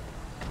there.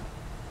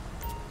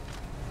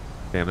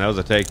 Damn, that was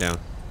a takedown.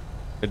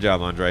 Good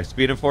job, Andre.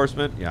 Speed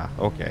enforcement? Yeah,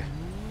 okay.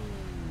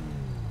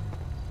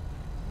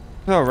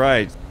 All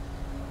right.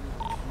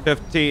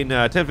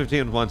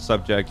 10:15 with one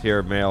subject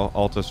here, male,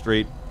 Alta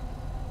Street.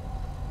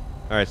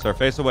 All right, sir,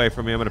 face away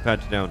from me. I'm going to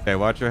pat you down. Okay,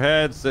 watch your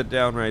head. Sit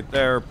down right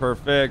there.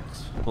 Perfect.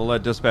 We'll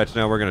let dispatch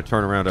know we're going to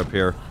turn around up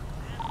here.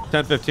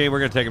 10:15, we're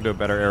going to take him to a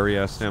better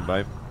area. Stand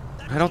by.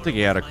 I don't think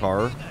he had a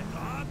car.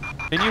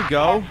 Can you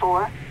go?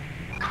 4.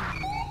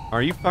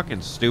 Are you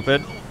fucking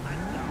stupid?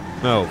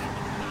 No.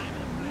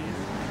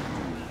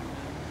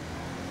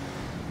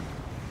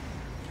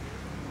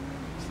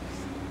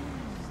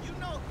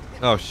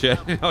 Oh, shit.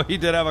 No, he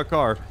did have a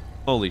car.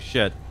 Holy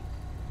shit.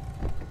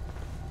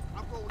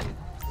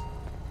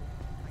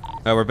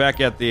 We're back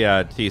at the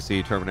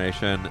TC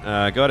termination. Go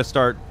ahead and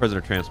start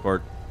prisoner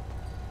transport.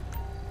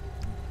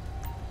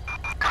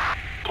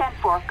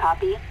 10-4,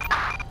 copy.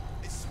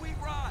 Sweet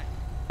ride.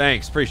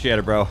 Thanks. Appreciate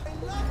it, bro.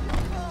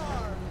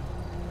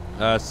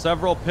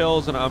 Several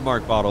pills and an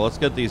unmarked bottle. Let's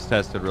get these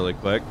tested really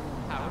quick.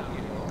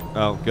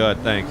 Oh, good.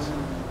 Thanks.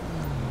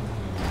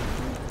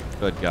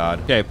 Good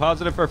God. Okay,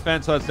 positive for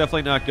fence, so that's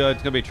definitely not good.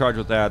 It's going to be charged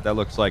with that. That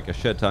looks like a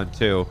shit ton,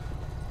 too.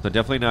 So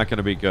definitely not going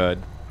to be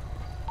good.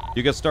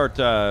 You can start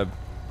tow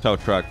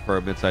truck for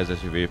a midsize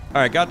SUV.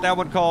 All right, got that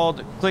one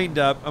called, cleaned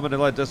up. I'm going to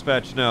let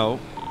dispatch know.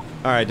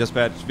 All right,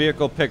 dispatch,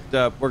 vehicle picked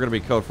up. We're going to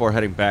be code 4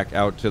 heading back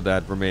out to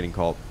that remaining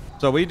call.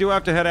 So we do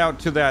have to head out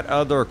to that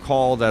other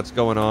call that's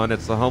going on.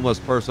 It's the homeless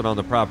person on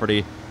the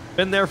property.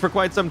 Been there for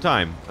quite some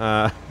time.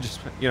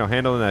 Just, you know,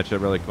 handling that shit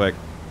really quick.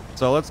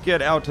 So let's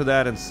get out to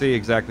that and see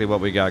exactly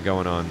what we got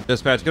going on.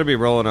 Dispatch going to be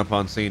rolling up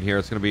on scene here.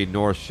 It's going to be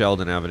North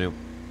Sheldon Avenue.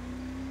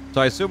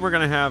 So I assume we're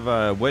going to have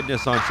a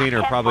witness on scene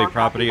or probably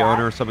property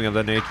owner or something of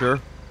that nature.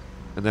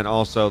 And then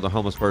also the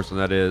homeless person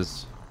that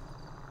is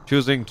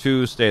choosing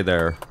to stay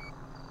there.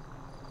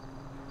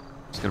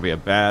 It's going to be a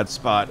bad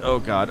spot. Oh,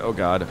 God. Oh,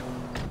 God.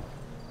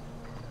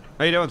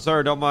 How you doing,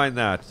 sir? Don't mind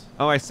that.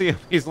 Oh, I see him.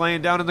 He's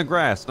laying down in the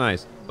grass.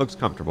 Nice. Looks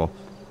comfortable.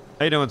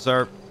 How you doing,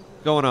 sir?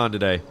 What's going on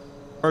today?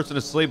 Person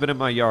is sleeping in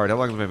my yard. How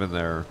long have they been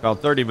there?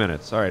 About 30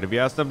 minutes. All right. Have you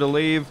asked them to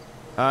leave?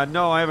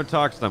 No, I haven't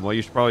talked to them. Well,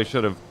 you probably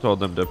should have told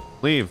them to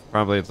leave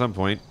probably at some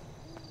point.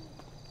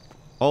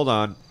 Hold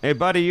on. Hey,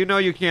 buddy, you know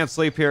you can't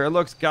sleep here. It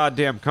looks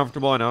goddamn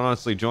comfortable, and I'll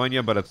honestly join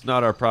you, but it's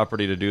not our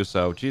property to do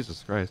so.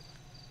 Jesus Christ.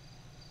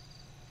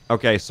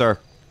 Okay, sir.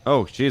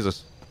 Oh,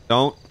 Jesus.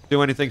 Don't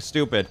do anything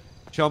stupid.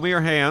 Show me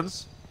your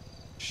hands.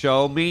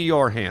 Show me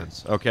your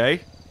hands,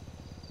 okay?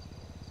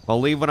 I'll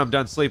leave when I'm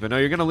done sleeping. No,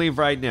 you're going to leave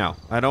right now.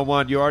 I don't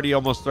want... You already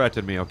almost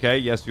threatened me, okay?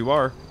 Yes, you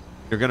are.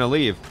 You're going to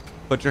leave.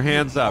 Put your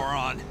hands up.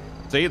 Moron.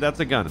 See, that's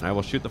a gun, and I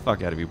will shoot the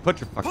fuck out of you.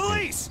 Put your fucking...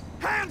 Police!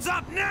 Hands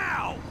up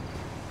now!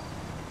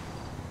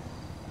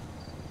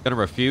 Gonna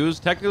refuse.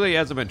 Technically, he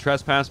hasn't been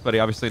trespassed, but he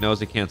obviously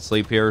knows he can't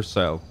sleep here,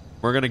 so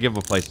we're gonna give him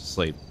a place to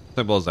sleep.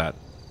 Simple as that.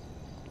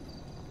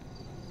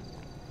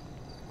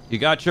 You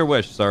got your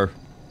wish, sir.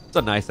 It's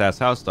a nice-ass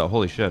house, though.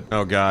 Holy shit.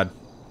 Oh, God.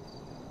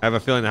 I have a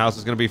feeling the house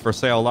is gonna be for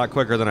sale a lot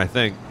quicker than I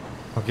think.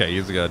 Okay,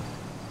 he's good.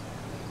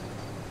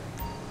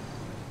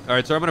 All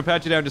right, so I'm gonna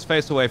pat you down. Just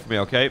face away from me,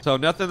 okay? So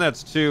nothing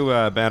that's too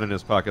bad in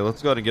his pocket.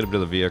 Let's go ahead and get him to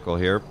the vehicle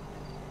here.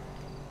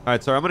 All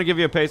right, sir, I'm gonna give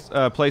you a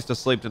place to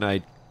sleep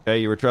tonight. Okay,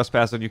 you were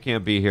trespassing. You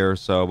can't be here,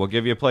 so we'll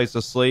give you a place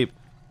to sleep.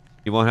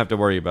 You won't have to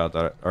worry about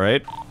that, all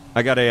right?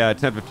 I got a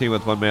 10:15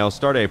 with one male.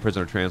 Start a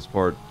prisoner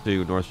transport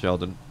to North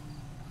Sheldon.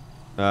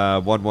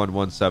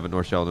 1117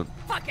 North Sheldon.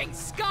 Fucking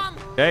scum!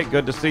 Okay,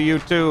 good to see you,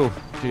 too.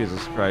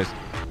 Jesus Christ.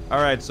 All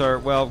right, sir.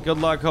 Well, good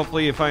luck.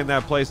 Hopefully you find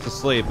that place to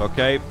sleep,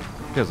 okay?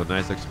 Here's a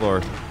nice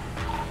Explorer.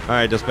 All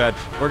right, dispatch.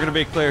 We're going to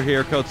be clear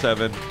here. Code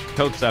 7.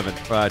 Code 7.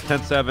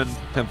 10-7,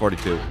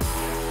 1042.